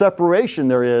little separation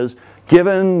there is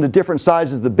given the different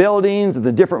sizes of the buildings and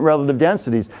the different relative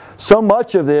densities. So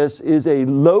much of this is a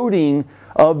loading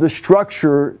of the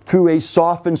structure through a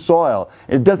softened soil.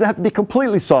 It doesn't have to be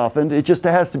completely softened, it just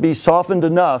has to be softened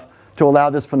enough to allow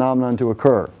this phenomenon to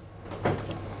occur.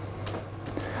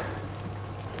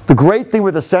 The great thing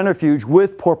with a centrifuge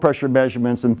with pore pressure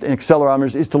measurements and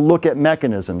accelerometers is to look at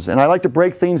mechanisms. And I like to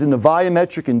break things into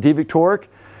volumetric and devectoric.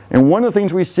 And one of the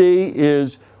things we see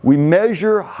is we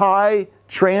measure high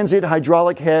transient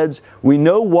hydraulic heads. We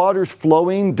know water's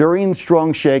flowing during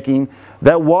strong shaking.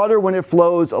 That water, when it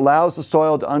flows, allows the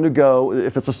soil to undergo,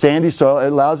 if it's a sandy soil, it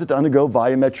allows it to undergo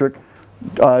volumetric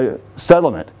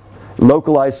settlement,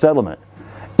 localized settlement.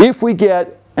 If we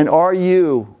get an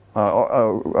RU,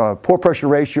 pore pressure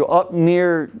ratio up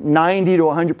near 90 to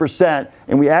 100%,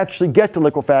 and we actually get to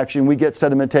liquefaction, we get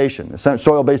sedimentation. The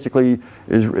soil basically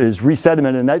is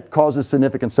resedimented, and that causes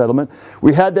significant settlement.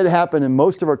 We had that happen in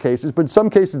most of our cases, but in some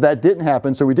cases that didn't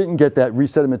happen, so we didn't get that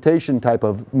resedimentation type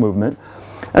of movement.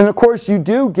 And of course you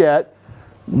do get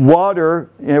water,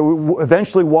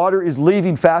 eventually water is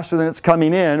leaving faster than it's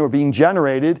coming in or being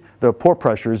generated, the pore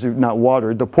pressures, not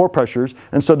water, the pore pressures,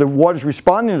 and so the water's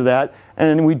responding to that,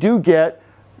 and we do get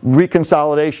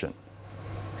reconsolidation.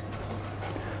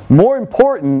 More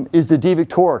important is the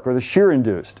devectoric or the shear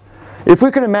induced. If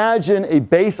we could imagine a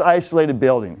base isolated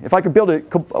building, if I could build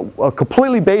a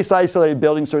completely base isolated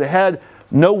building so it had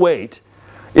no weight,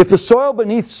 if the soil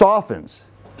beneath softens,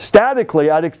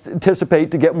 statically, I'd anticipate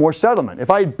to get more settlement.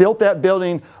 If I had built that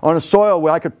building on a soil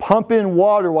where I could pump in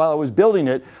water while I was building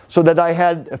it so that I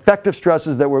had effective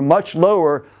stresses that were much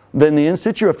lower than the in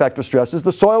situ effective stresses,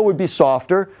 the soil would be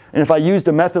softer, and if I used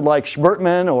a method like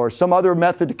Schmertmann or some other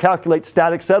method to calculate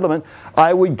static settlement,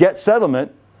 I would get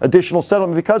settlement, additional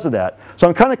settlement because of that. So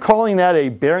I'm kind of calling that a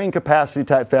bearing capacity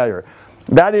type failure.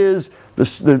 That is,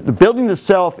 the building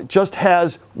itself just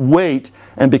has weight,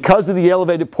 and because of the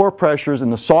elevated pore pressures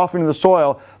and the softening of the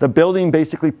soil, the building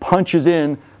basically punches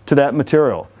in to that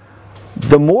material.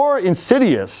 The more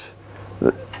insidious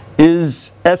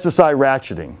is SSI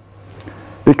ratcheting.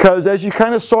 Because as you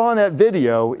kind of saw in that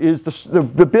video, is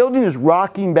the building is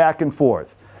rocking back and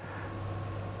forth.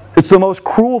 It's the most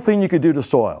cruel thing you could do to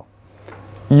soil.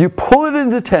 You pull it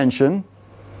into tension,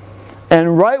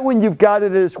 and right when you've got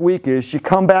it at its weakest, you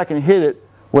come back and hit it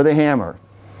with a hammer.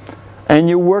 and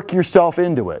you work yourself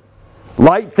into it.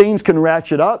 Light things can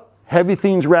ratchet up, heavy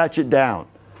things ratchet down.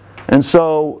 And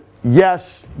so,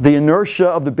 yes, the inertia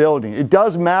of the building. It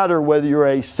does matter whether you're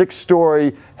a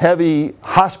 6-story heavy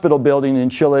hospital building in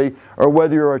Chile or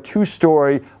whether you're a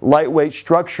 2-story lightweight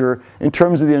structure in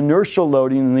terms of the inertial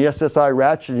loading and the SSI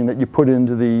ratcheting that you put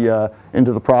into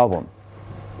the problem.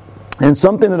 And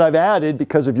something that I've added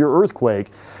because of your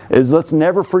earthquake is let's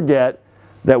never forget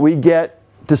that we get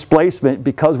displacement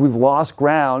because we've lost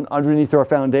ground underneath our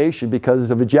foundation because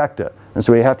of ejecta. And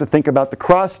so we have to think about the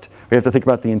crust, we have to think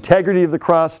about the integrity of the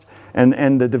crust,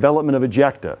 and the development of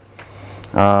ejecta.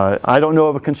 I don't know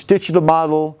of a constitutive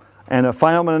model and a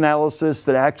Feynman analysis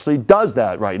that actually does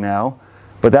that right now,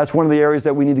 but that's one of the areas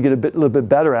that we need to get a little bit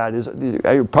better at.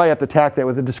 I probably have to attack that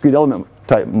with a discrete element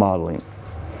type modeling.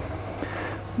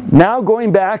 Now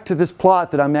going back to this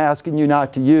plot that I'm asking you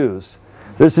not to use.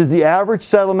 This is the average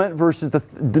settlement versus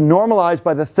the normalized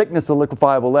by the thickness of the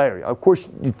liquefiable layer. Of course,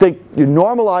 you think you're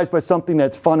normalized by something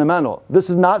that's fundamental. This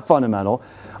is not fundamental.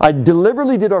 I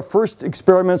deliberately did our first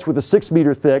experiments with a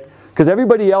 6-meter thick because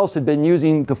everybody else had been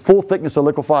using the full thickness of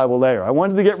liquefiable layer. I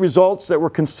wanted to get results that were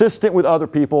consistent with other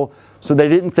people so they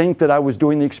didn't think that I was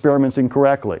doing the experiments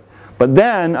incorrectly. But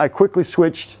then I quickly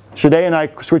switched, Shade and I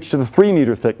switched to the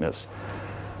 3-meter thickness.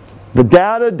 The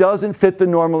data doesn't fit the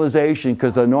normalization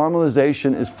because the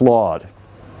normalization is flawed.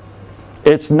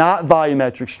 It's not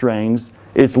volumetric strains,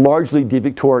 it's largely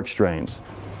devictoric strains.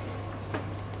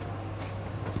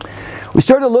 We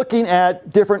started looking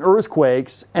at different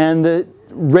earthquakes and the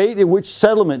rate at which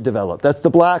settlement developed. That's the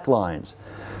black lines.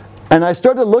 And I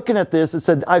started looking at this and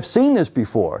said, I've seen this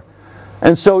before.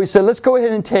 And so we said, let's go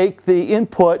ahead and take the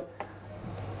input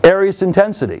Arius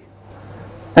intensity.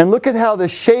 And look at how the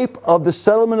shape of the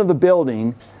settlement of the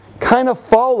building kind of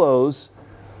follows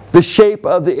the shape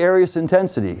of the Arius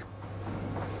intensity.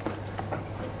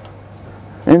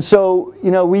 And so,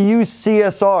 you know, we use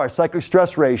CSR, cyclic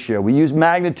stress ratio. We use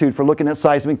magnitude for looking at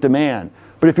seismic demand.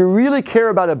 But if you really care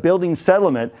about a building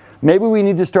settlement, maybe we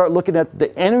need to start looking at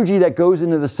the energy that goes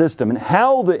into the system and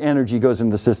how the energy goes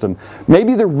into the system.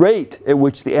 Maybe the rate at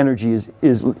which the energy is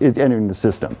entering the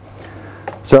system.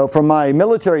 So from my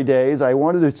military days, I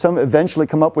wanted to eventually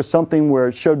come up with something where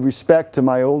it showed respect to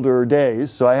my older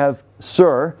days. So I have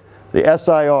SIR, the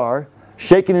SIR,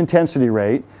 shaking intensity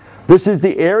rate. This is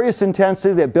the Arius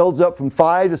intensity that builds up from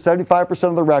 5 to 75%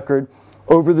 of the record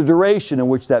over the duration in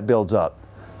which that builds up.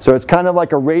 So it's kind of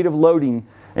like a rate of loading.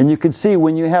 And you can see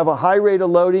when you have a high rate of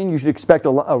loading, you should expect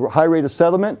a high rate of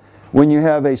settlement. When you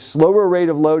have a slower rate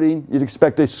of loading, you'd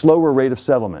expect a slower rate of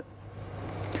settlement.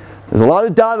 There's a lot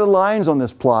of dotted lines on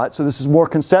this plot, so this is more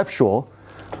conceptual.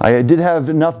 I did have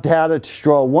enough data to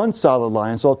draw one solid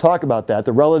line, so I'll talk about that.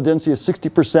 The relative density is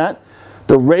 60%.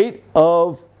 The rate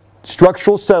of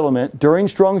structural settlement during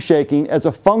strong shaking as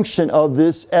a function of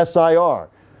this SIR,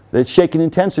 the shaking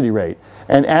intensity rate.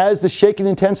 And as the shaking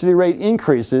intensity rate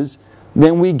increases,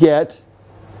 then we get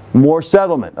more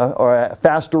settlement, or a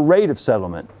faster rate of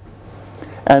settlement.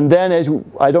 And then, as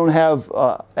I don't have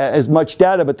as much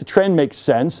data, but the trend makes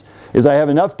sense, is I have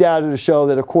enough data to show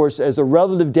that, of course, as the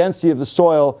relative density of the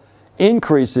soil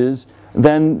increases,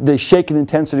 then the shaking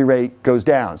intensity rate goes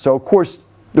down. So, of course,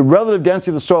 the relative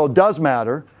density of the soil does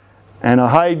matter, and a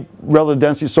high relative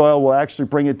density soil will actually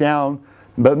bring it down,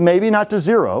 but maybe not to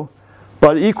zero.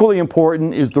 But equally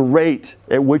important is the rate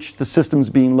at which the system's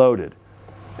being loaded.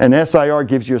 And SIR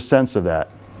gives you a sense of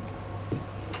that.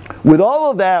 With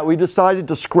all of that, we decided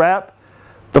to scrap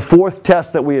the fourth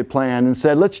test that we had planned and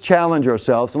said, let's challenge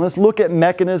ourselves and let's look at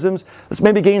mechanisms. Let's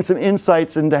maybe gain some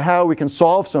insights into how we can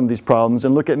solve some of these problems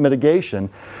and look at mitigation.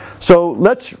 So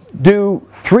let's do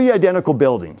 3 identical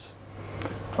buildings.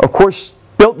 Of course,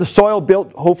 the soil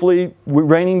built, hopefully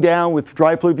raining down with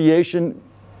dry pluviation,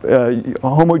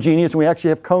 homogeneous, and we actually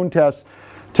have cone tests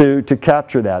to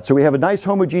capture that. So we have a nice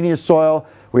homogeneous soil,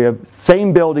 we have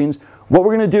same buildings. What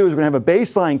we're going to do is we're going to have a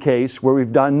baseline case where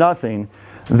we've done nothing.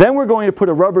 Then we're going to put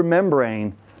a rubber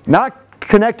membrane, not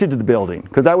connected to the building,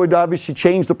 because that would obviously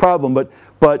change the problem,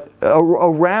 but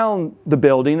around the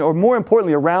building, or more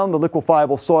importantly, around the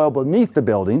liquefiable soil beneath the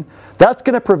building. That's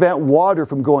going to prevent water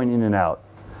from going in and out.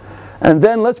 And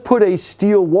then let's put a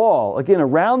steel wall, again,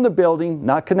 around the building,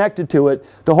 not connected to it.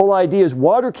 The whole idea is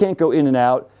water can't go in and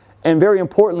out, and very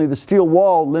importantly, the steel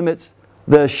wall limits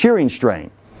the shearing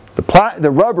strain. The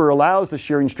rubber allows the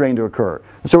shearing strain to occur.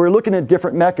 So we're looking at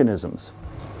different mechanisms.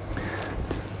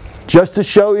 Just to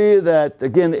show you that,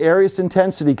 again, the Arius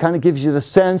intensity kind of gives you the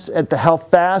sense at how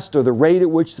fast or the rate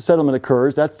at which the settlement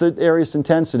occurs. That's the Arius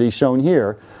intensity shown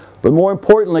here. But more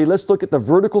importantly, let's look at the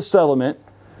vertical settlement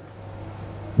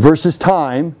versus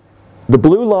time The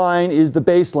blue line is the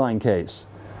baseline case.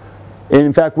 And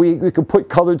in fact, we could put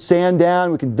colored sand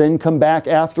down. We could then come back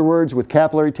afterwards with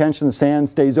capillary tension. The sand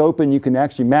stays open. You can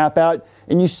actually map out.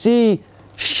 And you see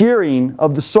shearing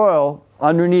of the soil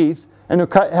underneath. And there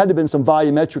had to have been some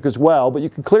volumetric as well. But you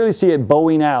can clearly see it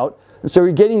bowing out. And so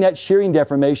you're getting that shearing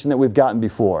deformation that we've gotten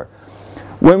before.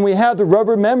 When we have the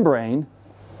rubber membrane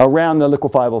around the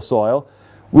liquefiable soil,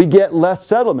 we get less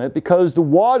settlement because the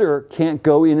water can't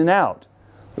go in and out.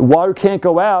 The water can't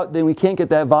go out, then we can't get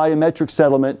that volumetric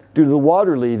settlement due to the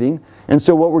water leaving. And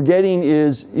so what we're getting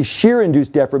is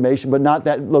shear-induced deformation, but not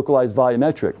that localized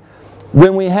volumetric.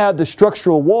 When we have the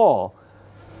structural wall,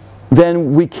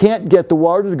 then we can't get the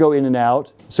water to go in and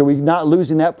out, so we're not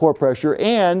losing that pore pressure,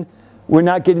 and we're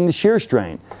not getting the shear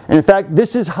strain. And in fact,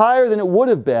 this is higher than it would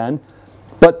have been,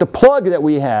 but the plug that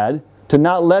we had to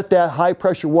not let that high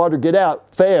pressure water get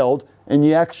out failed, and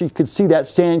you actually could see that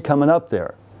sand coming up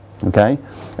there. Okay?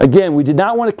 Again, we did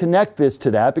not want to connect this to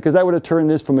that because that would have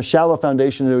turned this from a shallow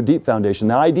foundation into a deep foundation.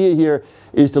 The idea here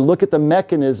is to look at the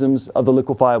mechanisms of the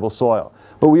liquefiable soil.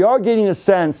 But we are getting a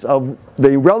sense of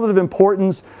the relative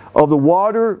importance of the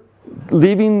water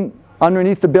leaving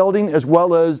underneath the building as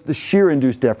well as the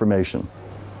shear-induced deformation.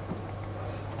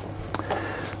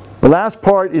 The last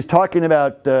part is talking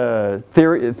about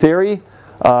theory.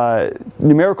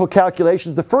 Numerical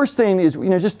calculations. The first thing is,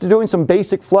 just doing some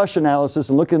basic flush analysis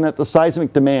and looking at the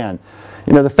seismic demand.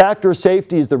 The factor of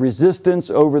safety is the resistance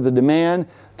over the demand.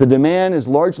 The demand is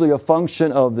largely a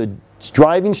function of the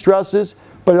driving stresses,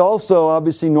 but also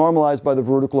obviously normalized by the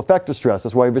vertical effective stress.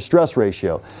 That's why we have a stress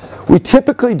ratio. We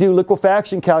typically do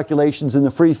liquefaction calculations in the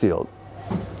free field.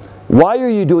 Why are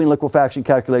you doing liquefaction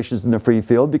calculations in the free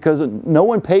field? Because no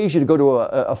one pays you to go to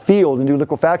a field and do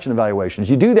liquefaction evaluations.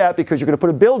 You do that because you're going to put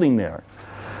a building there.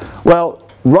 Well,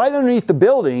 right underneath the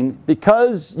building,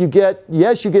 because you get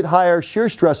higher shear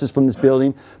stresses from this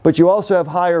building, but you also have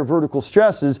higher vertical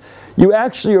stresses, you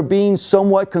actually are being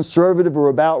somewhat conservative or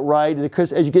about right,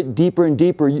 because as you get deeper and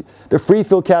deeper, the free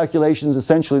field calculation is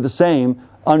essentially the same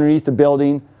underneath the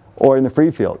building or in the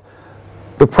free field.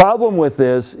 The problem with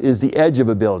this is the edge of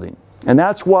a building. And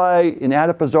that's why in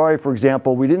Adipazari, for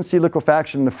example, we didn't see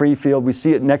liquefaction in the free field. We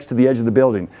see it next to the edge of the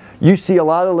building. You see a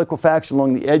lot of liquefaction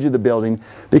along the edge of the building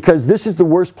because this is the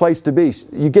worst place to be.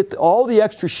 You get all the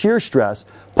extra shear stress,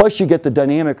 plus you get the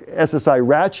dynamic SSI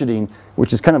ratcheting,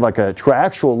 which is kind of like a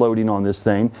triaxial loading on this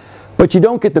thing, but you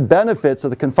don't get the benefits of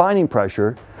the confining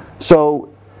pressure.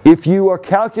 So if you are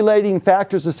calculating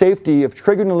factors of safety of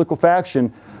triggering a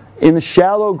liquefaction in the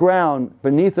shallow ground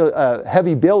beneath a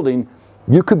heavy building,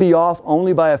 you could be off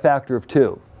only by a factor of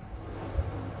 2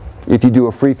 if you do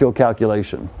a free field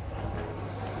calculation.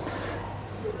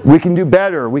 We can do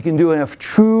better. We can do a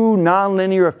true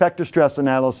nonlinear effective stress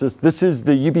analysis. This is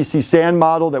the UBC sand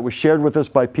model that was shared with us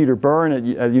by Peter Byrne at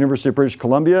the University of British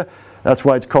Columbia. That's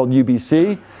why it's called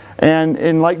UBC.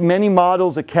 And like many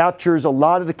models, it captures a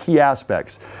lot of the key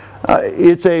aspects.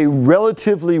 It's a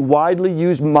relatively widely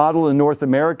used model in North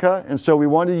America, and so we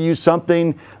wanted to use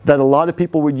something that a lot of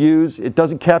people would use. It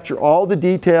doesn't capture all the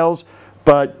details,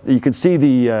 but you can see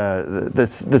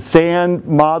the sand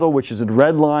model, which is in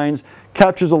red lines,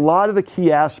 captures a lot of the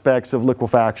key aspects of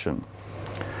liquefaction.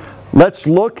 Let's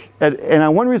look at,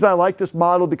 and one reason I like this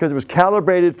model because it was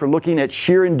calibrated for looking at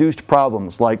shear-induced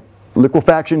problems like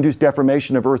liquefaction-induced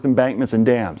deformation of earth embankments and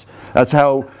dams. That's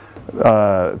how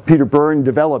Peter Byrne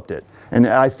developed it. And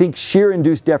I think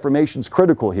shear-induced deformation is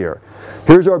critical here.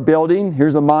 Here's our building.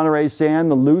 Here's the Monterey sand,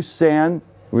 the loose sand,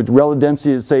 with relative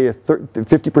density of say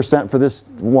 50% for this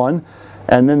one,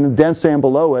 and then the dense sand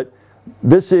below it.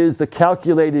 This is the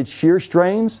calculated shear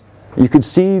strains. You can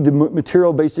see the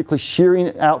material basically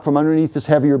shearing out from underneath this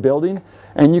heavier building.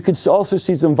 And you can also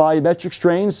see some volumetric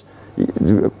strains,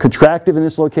 contractive in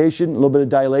this location, a little bit of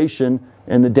dilation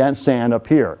in the dense sand up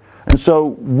here. And so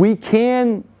we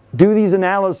can do these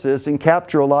analysis and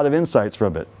capture a lot of insights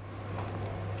from it.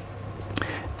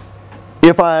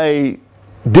 If I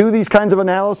do these kinds of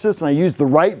analysis and I use the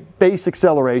right base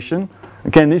acceleration,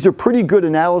 again, these are pretty good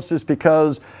analysis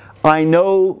because I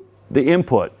know the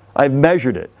input. I've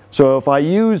measured it. So if I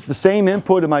use the same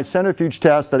input in my centrifuge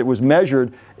test that it was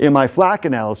measured in my flak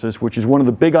analysis, which is one of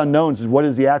the big unknowns, is what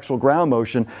is the actual ground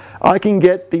motion, I can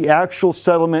get the actual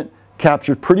settlement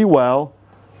captured pretty well,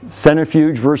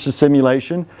 centrifuge versus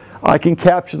simulation. I can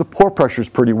capture the pore pressures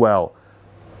pretty well,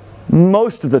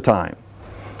 most of the time.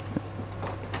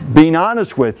 Being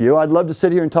honest with you, I'd love to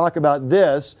sit here and talk about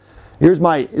this.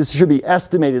 This should be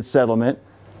estimated settlement,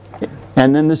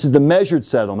 and then this is the measured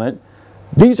settlement.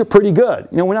 These are pretty good.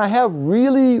 When I have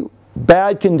really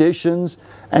bad conditions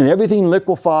and everything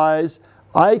liquefies,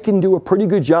 I can do a pretty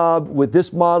good job with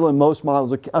this model and most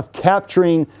models of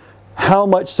capturing how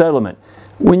much settlement.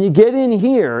 When you get in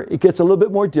here, it gets a little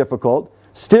bit more difficult.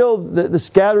 Still, the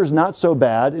scatter is not so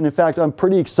bad, and in fact, I'm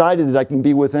pretty excited that I can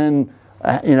be within,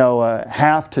 a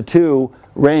 1/2 to 2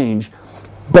 range.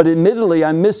 But admittedly,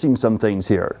 I'm missing some things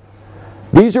here.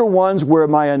 These are ones where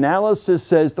my analysis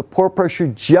says the pore pressure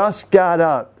just got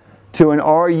up to an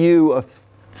RU of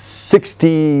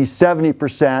 60,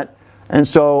 70%, and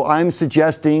so I'm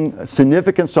suggesting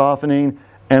significant softening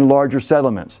and larger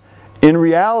settlements. In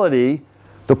reality,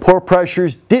 the pore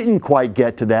pressures didn't quite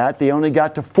get to that. They only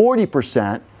got to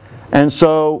 40%, and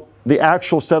so the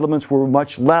actual settlements were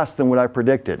much less than what I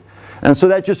predicted. And so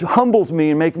that just humbles me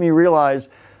and makes me realize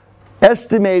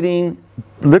estimating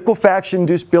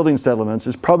liquefaction-induced building settlements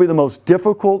is probably the most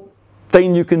difficult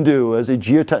thing you can do as a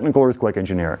geotechnical earthquake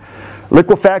engineer.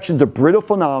 Liquefaction is a brittle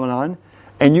phenomenon,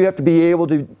 and you have to be able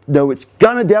to know it's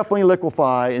going to definitely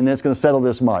liquefy and then it's going to settle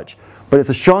this much. But if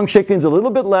the strong shaking is a little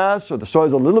bit less or the soil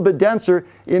is a little bit denser,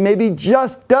 it maybe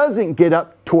just doesn't get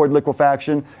up toward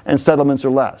liquefaction and settlements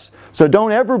are less. So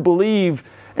don't ever believe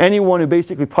anyone who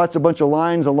basically puts a bunch of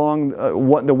lines along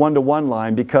the one-to-one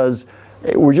line, because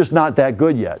we're just not that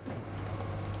good yet.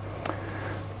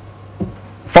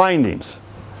 Findings.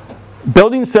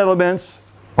 Building settlements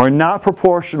are not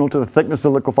proportional to the thickness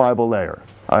of the liquefiable layer.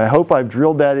 I hope I've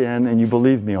drilled that in and you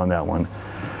believe me on that one.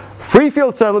 Free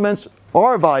field settlements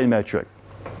are volumetric,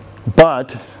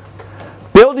 but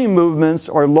building movements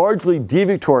are largely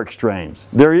deviatoric strains.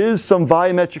 There is some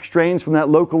volumetric strains from that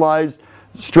localized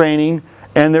straining,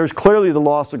 and there's clearly the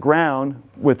loss of ground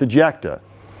with ejecta.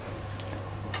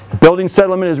 Building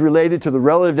settlement is related to the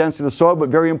relative density of the soil, but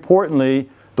very importantly,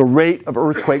 the rate of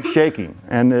earthquake shaking.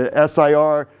 And the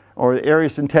SIR, or the area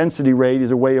intensity rate,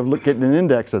 is a way of getting an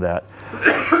index of that.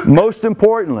 Most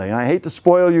importantly, and I hate to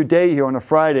spoil your day here on a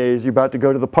Friday as you're about to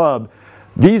go to the pub,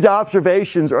 these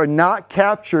observations are not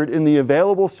captured in the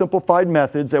available simplified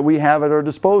methods that we have at our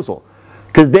disposal,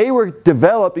 because they were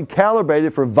developed and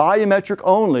calibrated for volumetric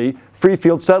only free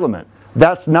field settlement.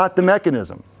 That's not the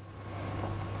mechanism.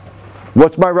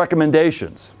 What's my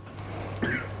recommendations?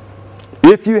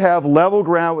 If you have level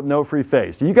ground with no free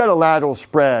face, you got a lateral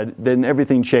spread, then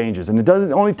everything changes. And it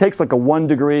only takes like a 1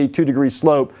 degree, 2 degree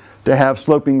slope to have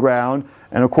sloping ground.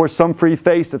 And of course, some free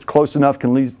face that's close enough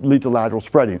can lead to lateral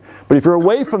spreading. But if you're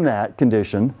away from that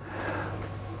condition,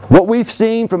 what we've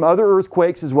seen from other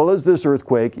earthquakes as well as this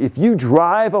earthquake, if you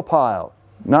drive a pile,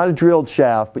 not a drilled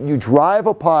shaft, but you drive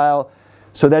a pile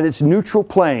so that its neutral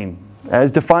plane,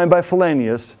 as defined by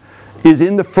Fellenius, is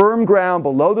in the firm ground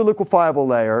below the liquefiable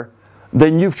layer,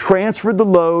 then you've transferred the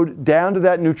load down to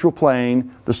that neutral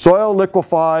plane. The soil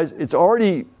liquefies. It's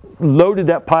already loaded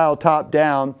that pile top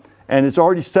down, and it's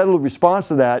already settled in response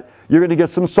to that. You're going to get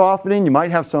some softening. You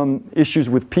might have some issues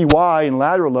with PY and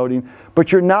lateral loading,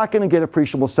 but you're not going to get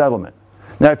appreciable settlement.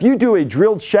 Now, if you do a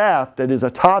drilled shaft that is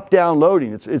a top-down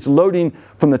loading, it's loading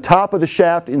from the top of the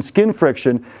shaft in skin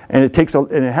friction, and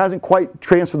it hasn't quite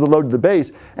transferred the load to the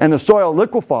base, and the soil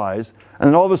liquefies, and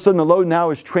then all of a sudden the load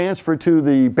now is transferred to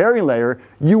the bearing layer,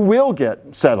 you will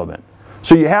get settlement.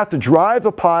 So you have to drive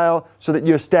the pile so that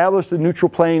you establish the neutral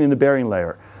plane in the bearing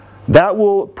layer. That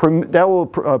will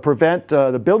prevent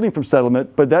the building from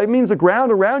settlement, but that means the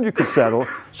ground around you could settle,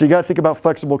 so you got to think about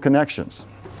flexible connections.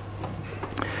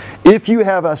 If you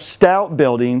have a stout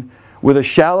building with a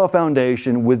shallow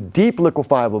foundation with deep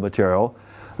liquefiable material,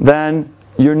 then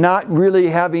you're not really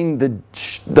having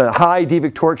the high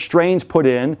deviatoric strains put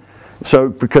in, so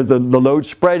because the load's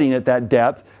spreading at that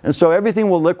depth, and so everything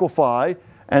will liquefy,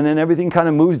 and then everything kind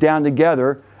of moves down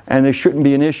together, and there shouldn't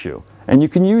be an issue. And you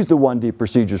can use the 1D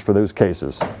procedures for those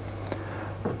cases.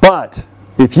 But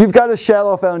if you've got a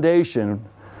shallow foundation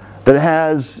that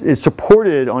is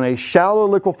supported on a shallow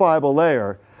liquefiable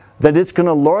layer, that it's going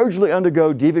to largely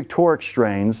undergo deviatoric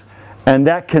strains, and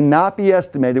that cannot be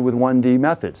estimated with 1D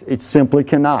methods. It simply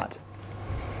cannot.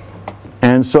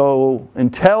 And so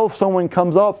until someone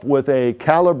comes up with a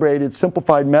calibrated,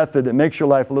 simplified method that makes your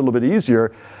life a little bit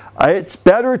easier, it's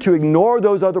better to ignore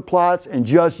those other plots and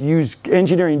just use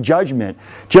engineering judgment.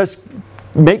 Just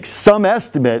make some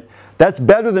estimate. That's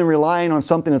better than relying on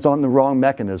something that's on the wrong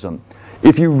mechanism.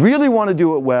 If you really want to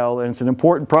do it well, and it's an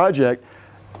important project,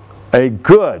 a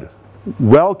good,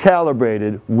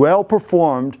 well-calibrated,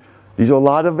 well-performed, these are a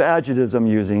lot of adjectives I'm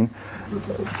using,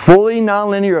 fully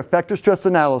nonlinear effective stress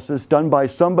analysis done by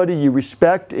somebody you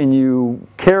respect and you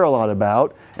care a lot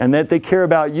about, and that they care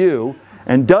about you,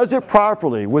 and does it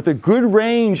properly with a good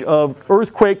range of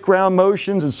earthquake ground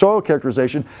motions and soil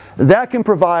characterization, that can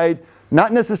provide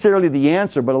not necessarily the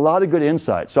answer, but a lot of good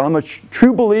insight. So I'm a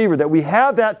true believer that we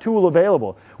have that tool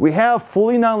available. We have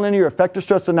fully nonlinear effective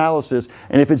stress analysis,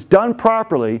 and if it's done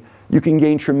properly, you can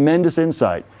gain tremendous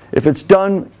insight. If it's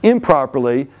done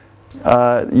improperly,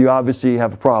 you obviously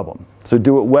have a problem. So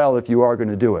do it well if you are going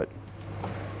to do it.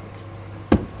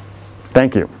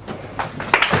 Thank you.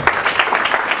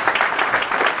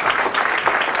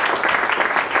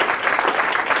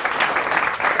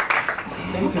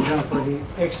 Thank you, John, for the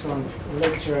excellent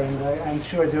lecture, and I'm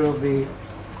sure there will be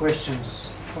questions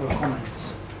or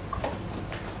comments.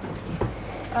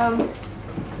 I'm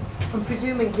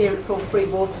presuming here it's all free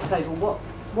water table.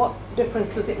 What difference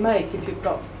does it make if you've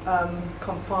got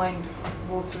confined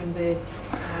water in there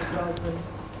rather than?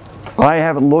 I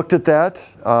haven't looked at that.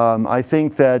 I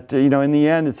think that, you know, in the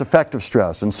end, it's effective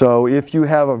stress. And so if you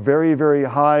have a very, very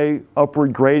high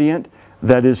upward gradient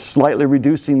that is slightly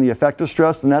reducing the effective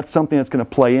stress, then that's something that's going to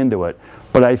play into it.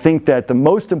 But I think that the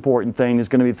most important thing is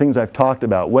going to be things I've talked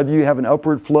about. Whether you have an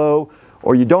upward flow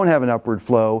or you don't have an upward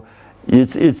flow,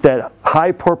 it's that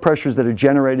high pore pressures that are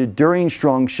generated during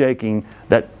strong shaking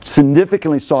that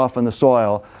significantly soften the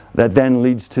soil that then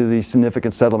leads to the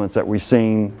significant settlements that we're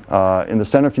seeing in the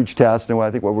centrifuge test, and I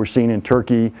think what we're seeing in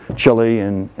Turkey, Chile,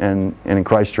 and in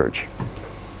Christchurch.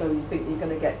 So you think you're going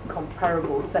to get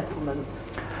comparable settlement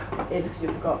if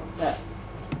you've got that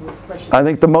water pressure? I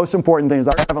think the most important thing is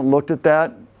I haven't looked at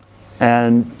that,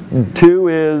 and two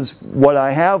is what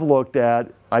I have looked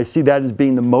at, I see that as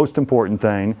being the most important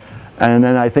thing, and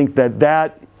then I think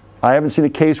that I haven't seen a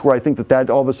case where I think that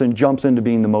all of a sudden jumps into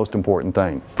being the most important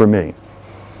thing for me.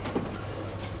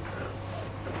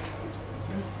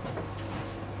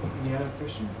 Any other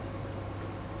question?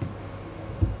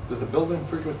 Does the building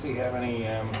frequency have any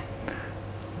have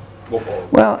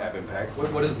impact?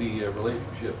 What is the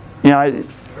relationship? Yeah,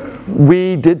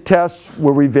 we did tests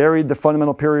where we varied the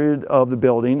fundamental period of the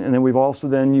building, and then we've also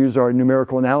then used our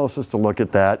numerical analysis to look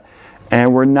at that,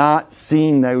 and we're not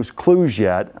seeing those clues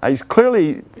yet.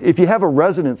 Clearly, if you have a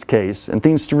resonance case and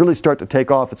things really start to take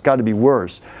off, it's got to be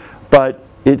worse. But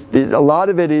a lot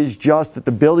of it is just that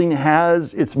the building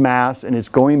has its mass and it's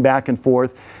going back and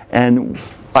forth, and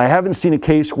I haven't seen a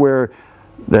case where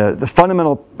the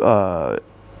fundamental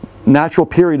natural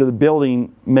period of the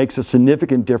building makes a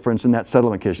significant difference in that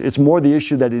settlement case. It's more the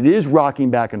issue that it is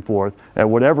rocking back and forth at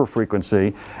whatever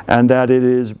frequency, and that it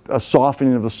is a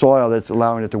softening of the soil that's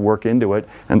allowing it to work into it,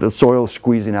 and the soil is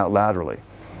squeezing out laterally.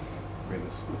 I mean,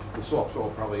 the soft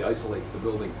soil probably isolates the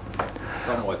buildings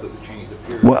somewhat. Does it change the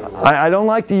period? Well, I don't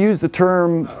like to use the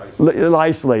term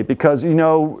isolate, because, you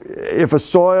know, if a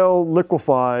soil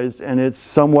liquefies and it's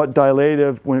somewhat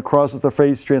dilative when it crosses the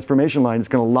phase transformation line, it's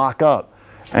going to lock up.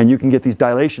 And you can get these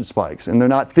dilation spikes. And they're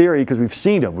not theory, because we've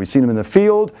seen them. We've seen them in the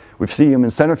field. We've seen them in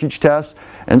centrifuge tests.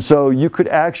 And so you could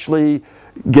actually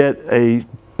get a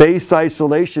base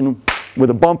isolation with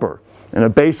a bumper, and a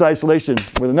base isolation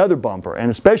with another bumper. And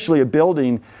especially a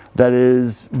building that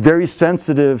is very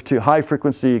sensitive to high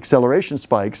frequency acceleration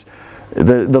spikes,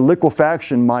 the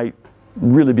liquefaction might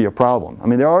really be a problem. I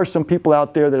mean, there are some people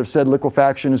out there that have said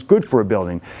liquefaction is good for a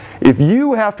building. If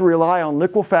you have to rely on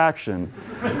liquefaction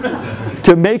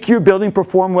to make your building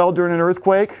perform well during an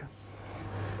earthquake,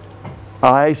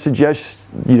 I suggest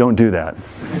you don't do that.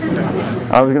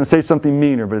 I was going to say something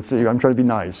meaner, but I'm trying to be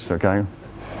nice, okay?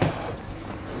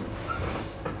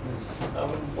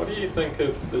 What do you think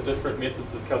of the different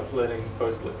methods of calculating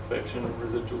post-liquefaction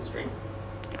residual strength?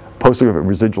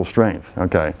 Residual strength,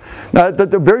 okay. Now,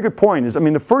 the very good point is, I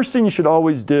mean, the first thing you should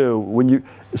always do when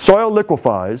soil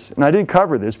liquefies, and I didn't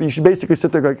cover this, but you should basically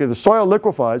sit there and go, okay, the soil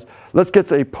liquefies, let's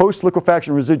get a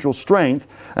post-liquefaction residual strength,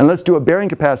 and let's do a bearing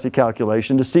capacity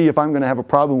calculation to see if I'm going to have a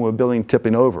problem with a building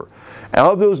tipping over. And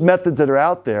of those methods that are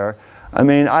out there, I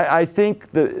mean, I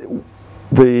think the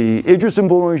Idris and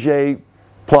Boulanger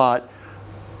plot,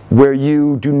 where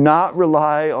you do not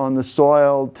rely on the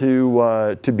soil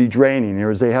to be draining,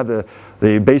 whereas they have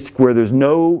the basic where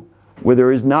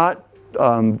there is not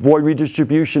void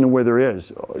redistribution and where there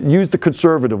is. Use the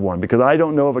conservative one, because I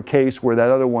don't know of a case where that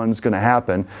other one's going to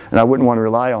happen, and I wouldn't want to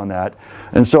rely on that.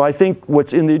 And so I think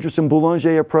what's in the Idris and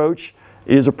Boulanger approach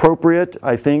is appropriate.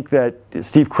 I think that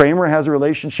Steve Kramer has a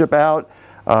relationship out.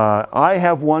 I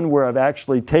have one where I've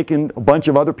actually taken a bunch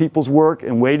of other people's work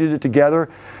and weighted it together.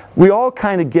 We all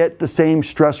kind of get the same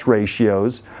stress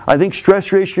ratios. I think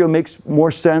stress ratio makes more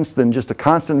sense than just a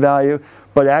constant value,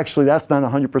 but actually that's not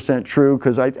 100% true,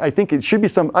 because I think it should be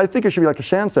like a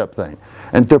Shansep thing.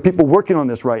 And there are people working on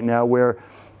this right now where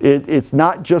it's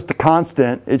not just a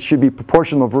constant, it should be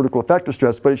proportional to vertical effective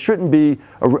stress, but it shouldn't be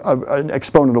an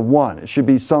exponent of 1. It should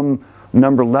be some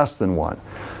number less than 1.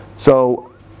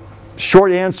 So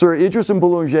short answer, Idris and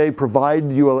Boulanger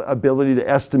provide you an ability to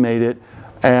estimate it,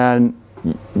 and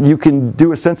you can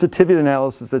do a sensitivity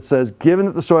analysis that says, given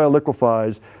that the soil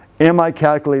liquefies, am I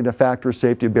calculating a factor of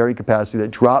safety of bearing capacity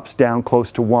that drops down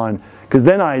close to 1? Because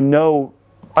then I know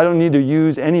I don't need to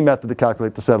use any method to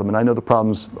calculate the settlement. I know the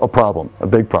problem's a problem, a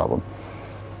big problem.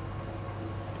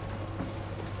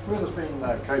 Where there's been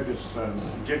copious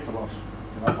injector loss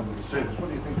up onto the surface, what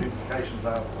do you think the implications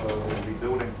are for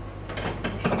rebuilding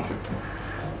infrastructure?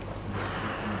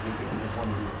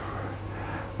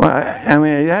 Well, I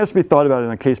mean, it has to be thought about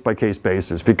on a case-by-case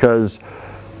basis because,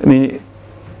 I mean,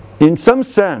 in some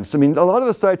sense, I mean, a lot of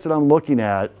the sites that I'm looking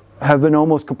at have been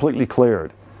almost completely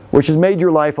cleared, which has made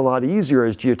your life a lot easier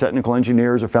as geotechnical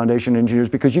engineers or foundation engineers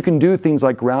because you can do things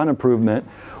like ground improvement,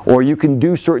 or you can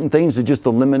do certain things to just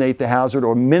eliminate the hazard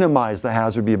or minimize the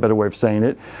hazard, would be a better way of saying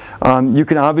it. You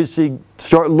can obviously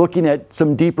start looking at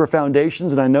some deeper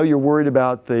foundations, and I know you're worried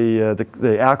about the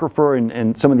aquifer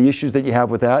and some of the issues that you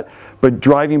have with that, but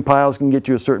driving piles can get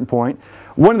you a certain point.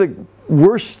 One of the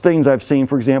worst things I've seen,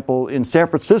 for example, in San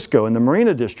Francisco, in the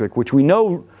Marina District, which we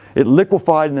know it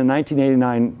liquefied in the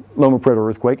 1989 Loma Prieta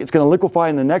earthquake. It's going to liquefy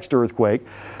in the next earthquake.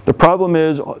 The problem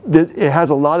is that it has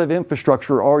a lot of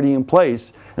infrastructure already in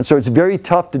place, and so it's very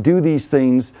tough to do these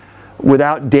things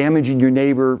without damaging your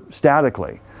neighbor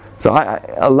statically. So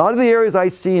a lot of the areas I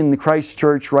see in the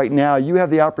Christchurch right now, you have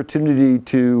the opportunity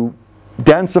to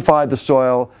densify the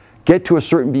soil, get to a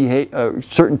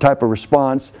certain type of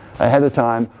response ahead of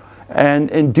time,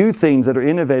 and do things that are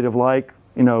innovative, like,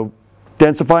 you know,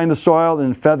 densifying the soil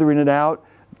and feathering it out,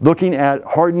 looking at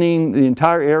hardening the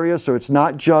entire area so it's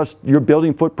not just your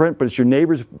building footprint, but it's your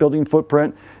neighbor's building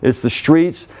footprint, it's the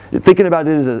streets, thinking about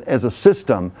it as a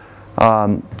system.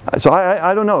 So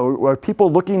I don't know, are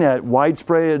people looking at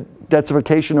widespread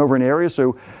densification over an area?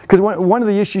 So, because one of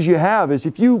the issues you have is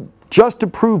if you just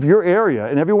improve your area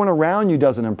and everyone around you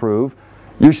doesn't improve,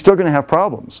 you're still going to have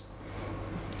problems.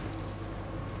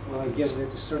 Well, I guess that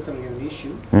is certainly an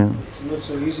issue. Yeah. Not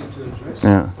so easy to address.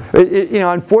 Yeah. You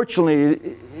know,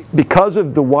 unfortunately, because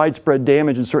of the widespread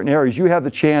damage in certain areas, you have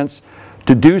the chance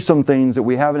to do some things that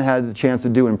we haven't had the chance to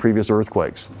do in previous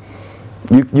earthquakes.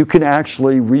 You can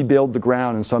actually rebuild the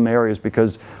ground in some areas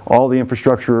because all the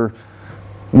infrastructure,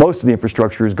 most of the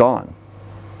infrastructure is gone.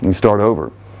 You start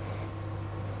over.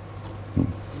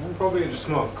 Probably just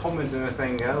not comment on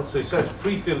anything else. So you said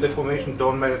free field deformation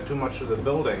don't matter too much to the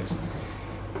buildings.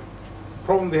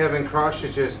 Problem we have in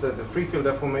Christchurch is that the free field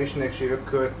deformation actually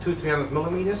occurred 200–300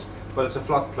 millimeters, but it's a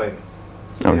floodplain.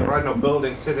 So Okay. you have right now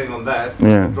building sitting on that,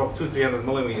 Yeah. and drop 200–300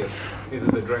 millimeters into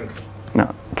the drink.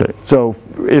 No. Okay. So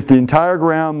if the entire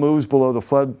ground moves below the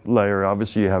flood layer,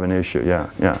 obviously you have an issue. Yeah.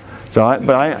 Yeah. So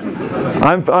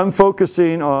I'm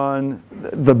focusing on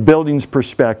the building's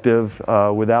perspective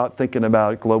without thinking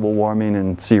about global warming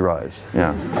and sea rise.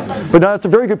 Yeah. But no, that's a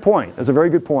very good point. That's a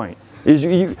very good point. Is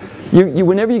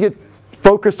whenever you get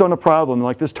focused on a problem,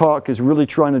 like this talk is really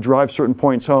trying to drive certain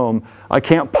points home, I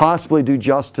can't possibly do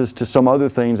justice to some other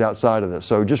things outside of this.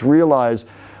 So just realize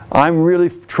I'm really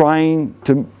trying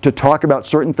to talk about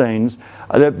certain things.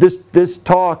 This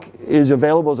talk is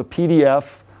available as a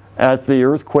PDF at the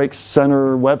Earthquake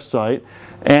Center website,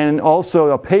 and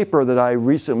also a paper that I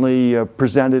recently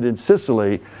presented in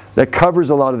Sicily that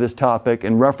covers a lot of this topic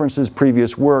and references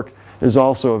previous work is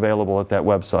also available at that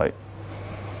website.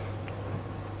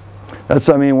 That's,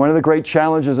 I mean, one of the great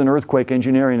challenges in earthquake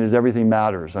engineering is everything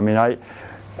matters. I mean,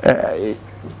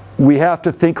 we have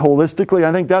to think holistically.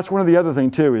 I think that's one of the other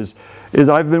things too is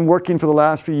I've been working for the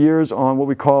last few years on what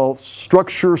we call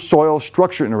structure-soil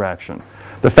structure interaction.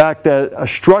 The fact that a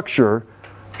structure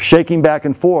shaking back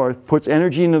and forth puts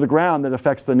energy into the ground that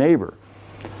affects the neighbor.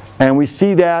 And we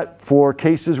see that for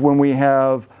cases when we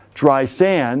have dry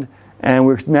sand, and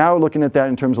we're now looking at that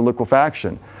in terms of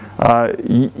liquefaction.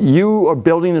 You are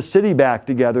building a city back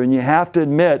together, and you have to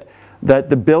admit that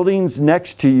the buildings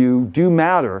next to you do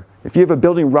matter. If you have a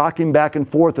building rocking back and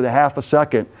forth at a half a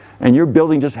second, and your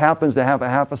building just happens to have a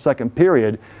half a second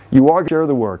period, you are going to share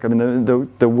the work. I mean,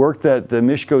 the work that the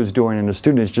Mishko is doing and the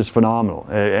student is just phenomenal.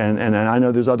 And I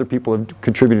know there's other people who have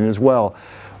contributed as well.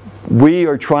 We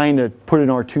are trying to put in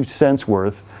our 2 cents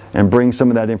worth and bring some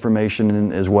of that information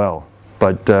in as well.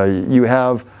 But you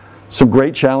have some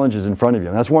great challenges in front of you.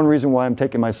 And that's one reason why I'm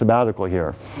taking my sabbatical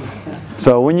here.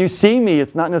 So when you see me,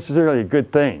 it's not necessarily a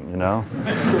good thing, you know,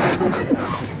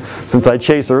 since I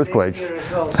chase earthquakes.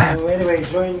 As well. So anyway,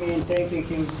 join me in thanking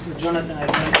him, Jonathan. I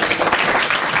think.